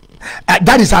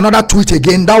 that is another tweet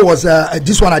again. That was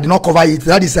this one I did not cover it.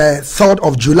 That is 3rd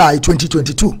of July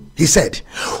 2022. He said,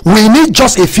 we need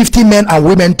just a 50 men and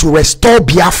women to restore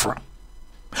Biafra.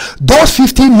 Those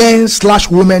 50 men /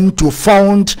 women to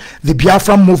found the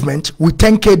Biafra movement with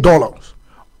 $10K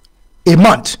a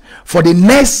month for the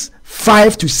next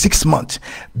 5 to 6 months.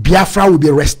 Biafra will be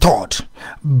restored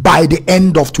by the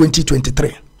end of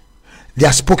 2023.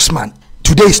 Their spokesman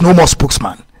today is no more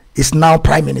spokesman. Is now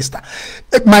Prime Minister.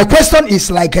 My question is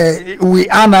like, we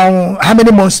are now how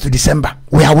many months to December?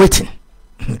 We are waiting.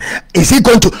 Is he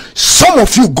going to? Some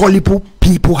of you gullible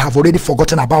people have already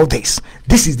forgotten about this.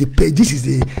 This is it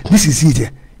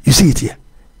here. You see it here.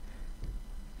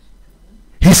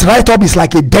 His write-up is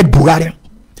like a dead Bulgarian,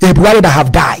 a Bulgarian that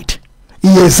have died.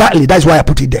 Exactly, that's why I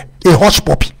put it there. A hush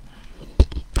puppy.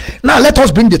 Now let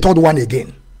us bring the third one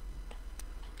again.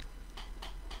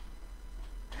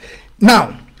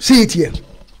 Now see it here.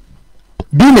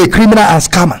 Being a criminal and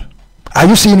scammer. Are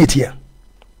you seeing it here?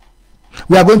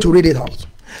 We are going to read it out.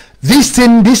 This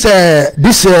thing, this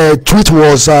tweet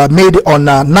was made on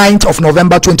 9th of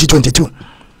November 2022.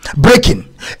 Breaking,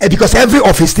 because every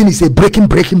of his thing is a breaking.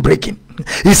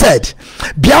 He said,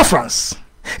 Biafrans,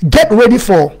 get ready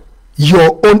for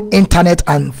your own internet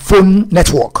and phone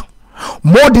network.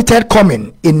 More detail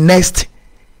coming in next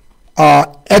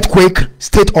earthquake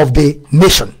state of the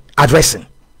nation addressing.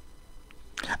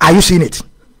 Are you seeing it?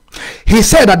 He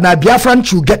said that now Biafran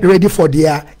should get ready for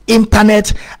their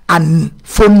internet and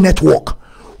phone network.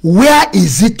 Where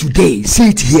is it today? See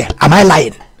it here. Am I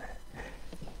lying?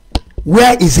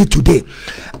 Where is it today?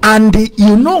 And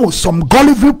you know, some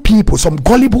gullible people, some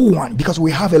gullible one, because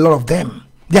we have a lot of them.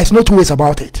 There's no two ways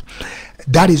about it.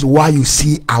 That is why you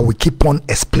see I will keep on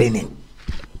explaining.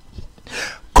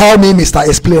 Call me Mr.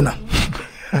 Explainer.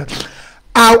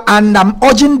 And I'm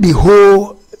urging the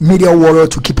whole media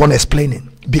world to keep on explaining,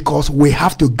 because we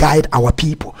have to guide our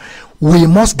people. We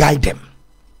must guide them.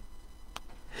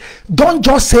 Don't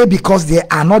just say because they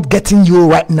are not getting you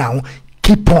right now.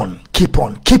 Keep on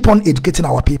educating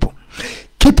our people.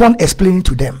 Keep on explaining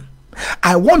to them.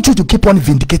 I want you to keep on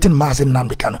vindicating Mazi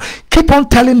Nnamdi. Keep on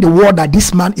telling the world that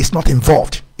this man is not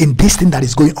involved in this thing that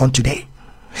is going on today.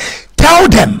 Tell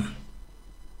them.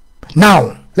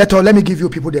 Now let me give you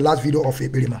people the last video of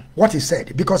Eberima, what he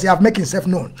said, because he have made himself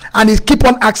known, and he keep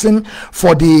on asking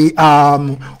for the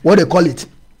what they call it,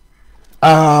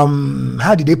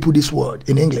 how did they put this word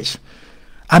in English?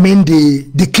 I mean the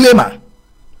claimer.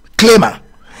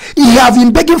 He have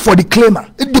been begging for the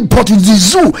claimer, but it's the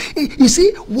zoo. You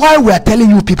see, why we are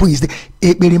telling you people is the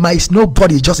Eberima is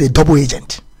nobody, just a double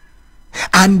agent,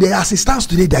 and as it stands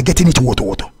today, they are getting it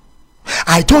water.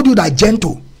 I told you that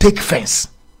gentle take fence.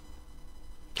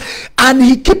 And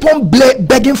he keep on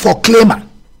begging for claimer.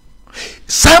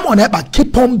 Simon Eber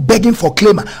keep on begging for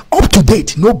claimer. Up to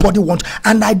date, nobody wants.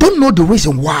 And I don't know the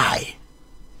reason why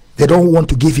they don't want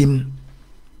to give him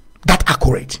that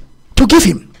accurate. To give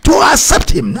him, to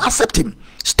accept him.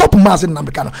 Stop Mazi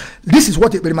Nnamdi. This is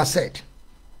what Eberima said.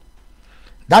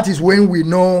 That is when we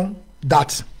know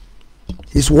that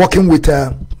he's working with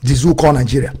the zoo called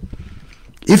Nigeria.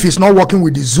 If he's not working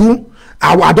with the zoo,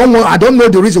 I don't know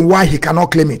the reason why he cannot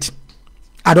claim it.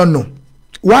 I don't know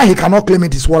why he cannot claim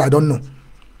it. Is what I don't know.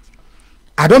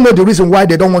 I don't know the reason why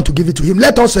they don't want to give it to him.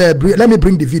 Let me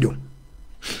bring the video.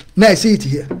 Now I see it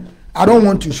here. I don't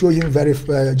want to show him very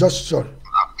just short.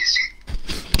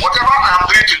 Whatever I am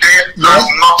doing today has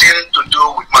nothing to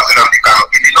do with Mazi Nnamdi.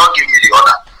 He did not give me the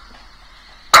order,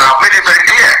 and I've made it very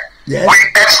clear. Yes. We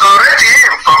exonerate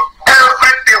him from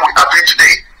everything we are doing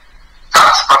today.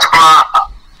 That particular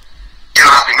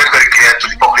has been made very clear to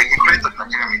the public, including the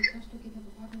Nigerian media.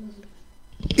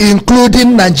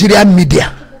 Including Nigerian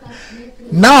media.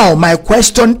 Now, my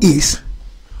question is,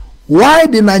 why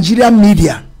the Nigerian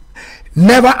media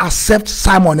never accept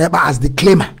Simon Ekpa as the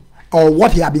claimer or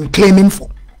what he had been claiming for?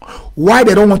 Why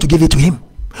they don't want to give it to him?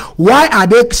 Why are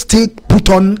they still put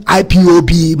on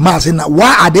IPOB Mazi?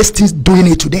 Why are they still doing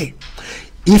it today?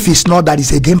 If it's not that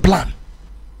it's a game plan.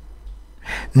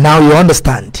 Now you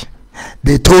understand.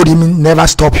 They told him never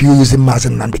stop you using Mazi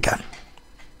Nnamdi.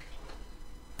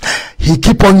 He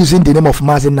keep on using the name of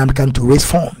Mazi Nnamdi to raise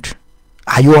funds.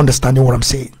 Are you understanding what I'm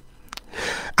saying?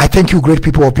 I thank you, great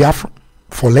people of Biafra,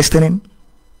 for listening,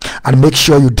 and make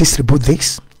sure you distribute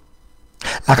this.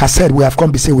 Like I said, we have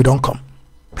come to say we don't come.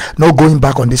 No going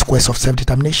back on this quest of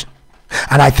self-determination.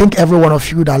 And I think every one of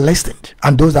you that listened,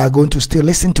 and those that are going to still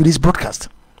listen to this broadcast,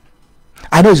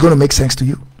 I know it's going to make sense to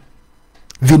you.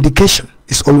 Vindication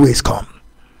is always come,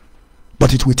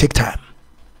 but it will take time.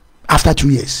 After 2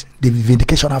 years, the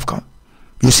vindication have come.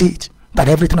 You see it, that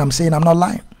everything I'm saying, I'm not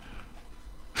lying.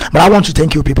 But I want to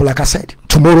thank you people. Like I said,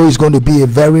 tomorrow is going to be a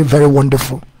very, very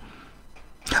wonderful,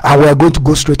 and we are going to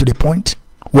go straight to the point.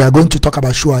 We are going to talk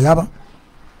about Shua Yaba.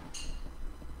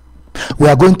 We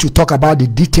are going to talk about the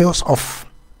details of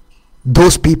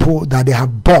those people that they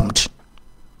have bombed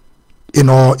in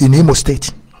Imo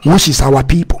State, which is our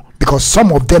people, because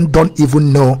some of them don't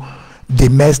even know the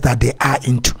mess that they are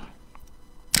into.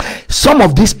 Some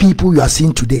of these people you are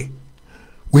seeing today,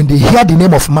 when they hear the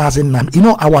name of Mazi Nnamdi, you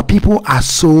know, our people are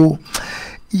so,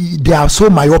 they are so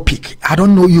myopic. I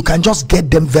don't know, you can just get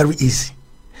them very easy.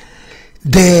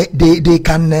 They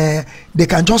can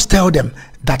just tell them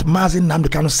that Mazi Nnamdi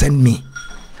cannot send me,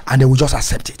 and they will just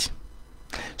accept it.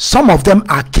 Some of them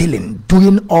are killing,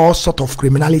 doing all sort of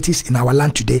criminalities in our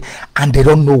land today, and they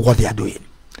don't know what they are doing.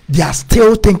 They are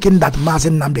still thinking that Mazi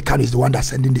Nnamdi is the one that's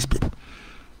sending these people.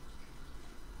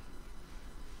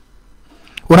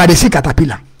 When I see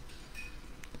caterpillar,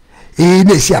 you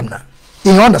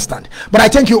understand. But I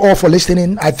thank you all for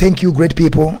listening. I thank you, great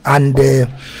people, and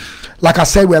like I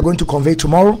said, we are going to convey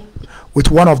tomorrow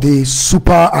with one of the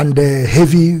super and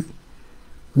heavy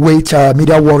weight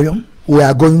media warrior. We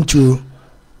are going to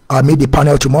meet the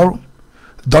panel tomorrow.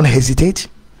 Don't hesitate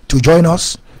to join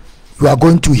us. You are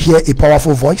going to hear a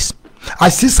powerful voice. I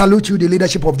still salute you, the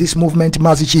leadership of this movement,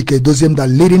 Mazi Okechukwu, that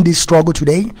leading this struggle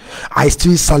today. I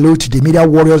still salute the media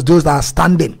warriors, those that are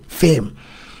standing firm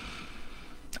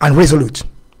and resolute.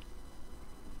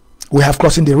 We have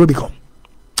crossing the Rubicon.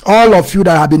 All of you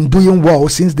that have been doing well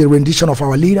since the rendition of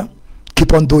our leader,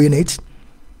 keep on doing it.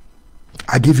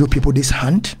 I give you people this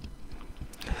hand.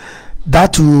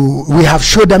 That we have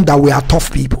showed them that we are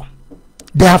tough people.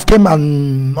 They have come,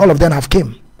 and all of them have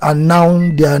come, and now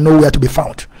they are nowhere to be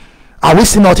found. Are we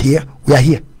still not here? We are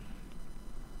here.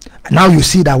 Now you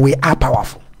see that we are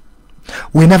powerful.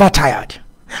 We never tired.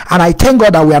 And I thank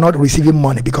God that we are not receiving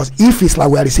money, because if it's like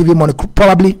we are receiving money,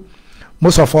 probably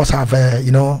most of us have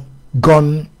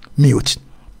gone mute.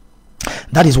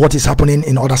 That is what is happening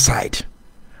in other side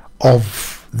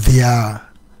of their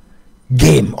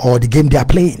game, or the game they are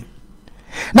playing.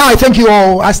 Now I thank you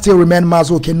all. I still remain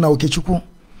Mazi Okechukwu,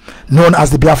 known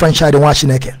as the Biafran child in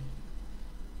Washineke,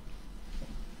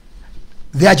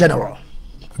 their general.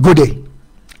 Good day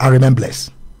and remain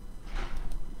blessed.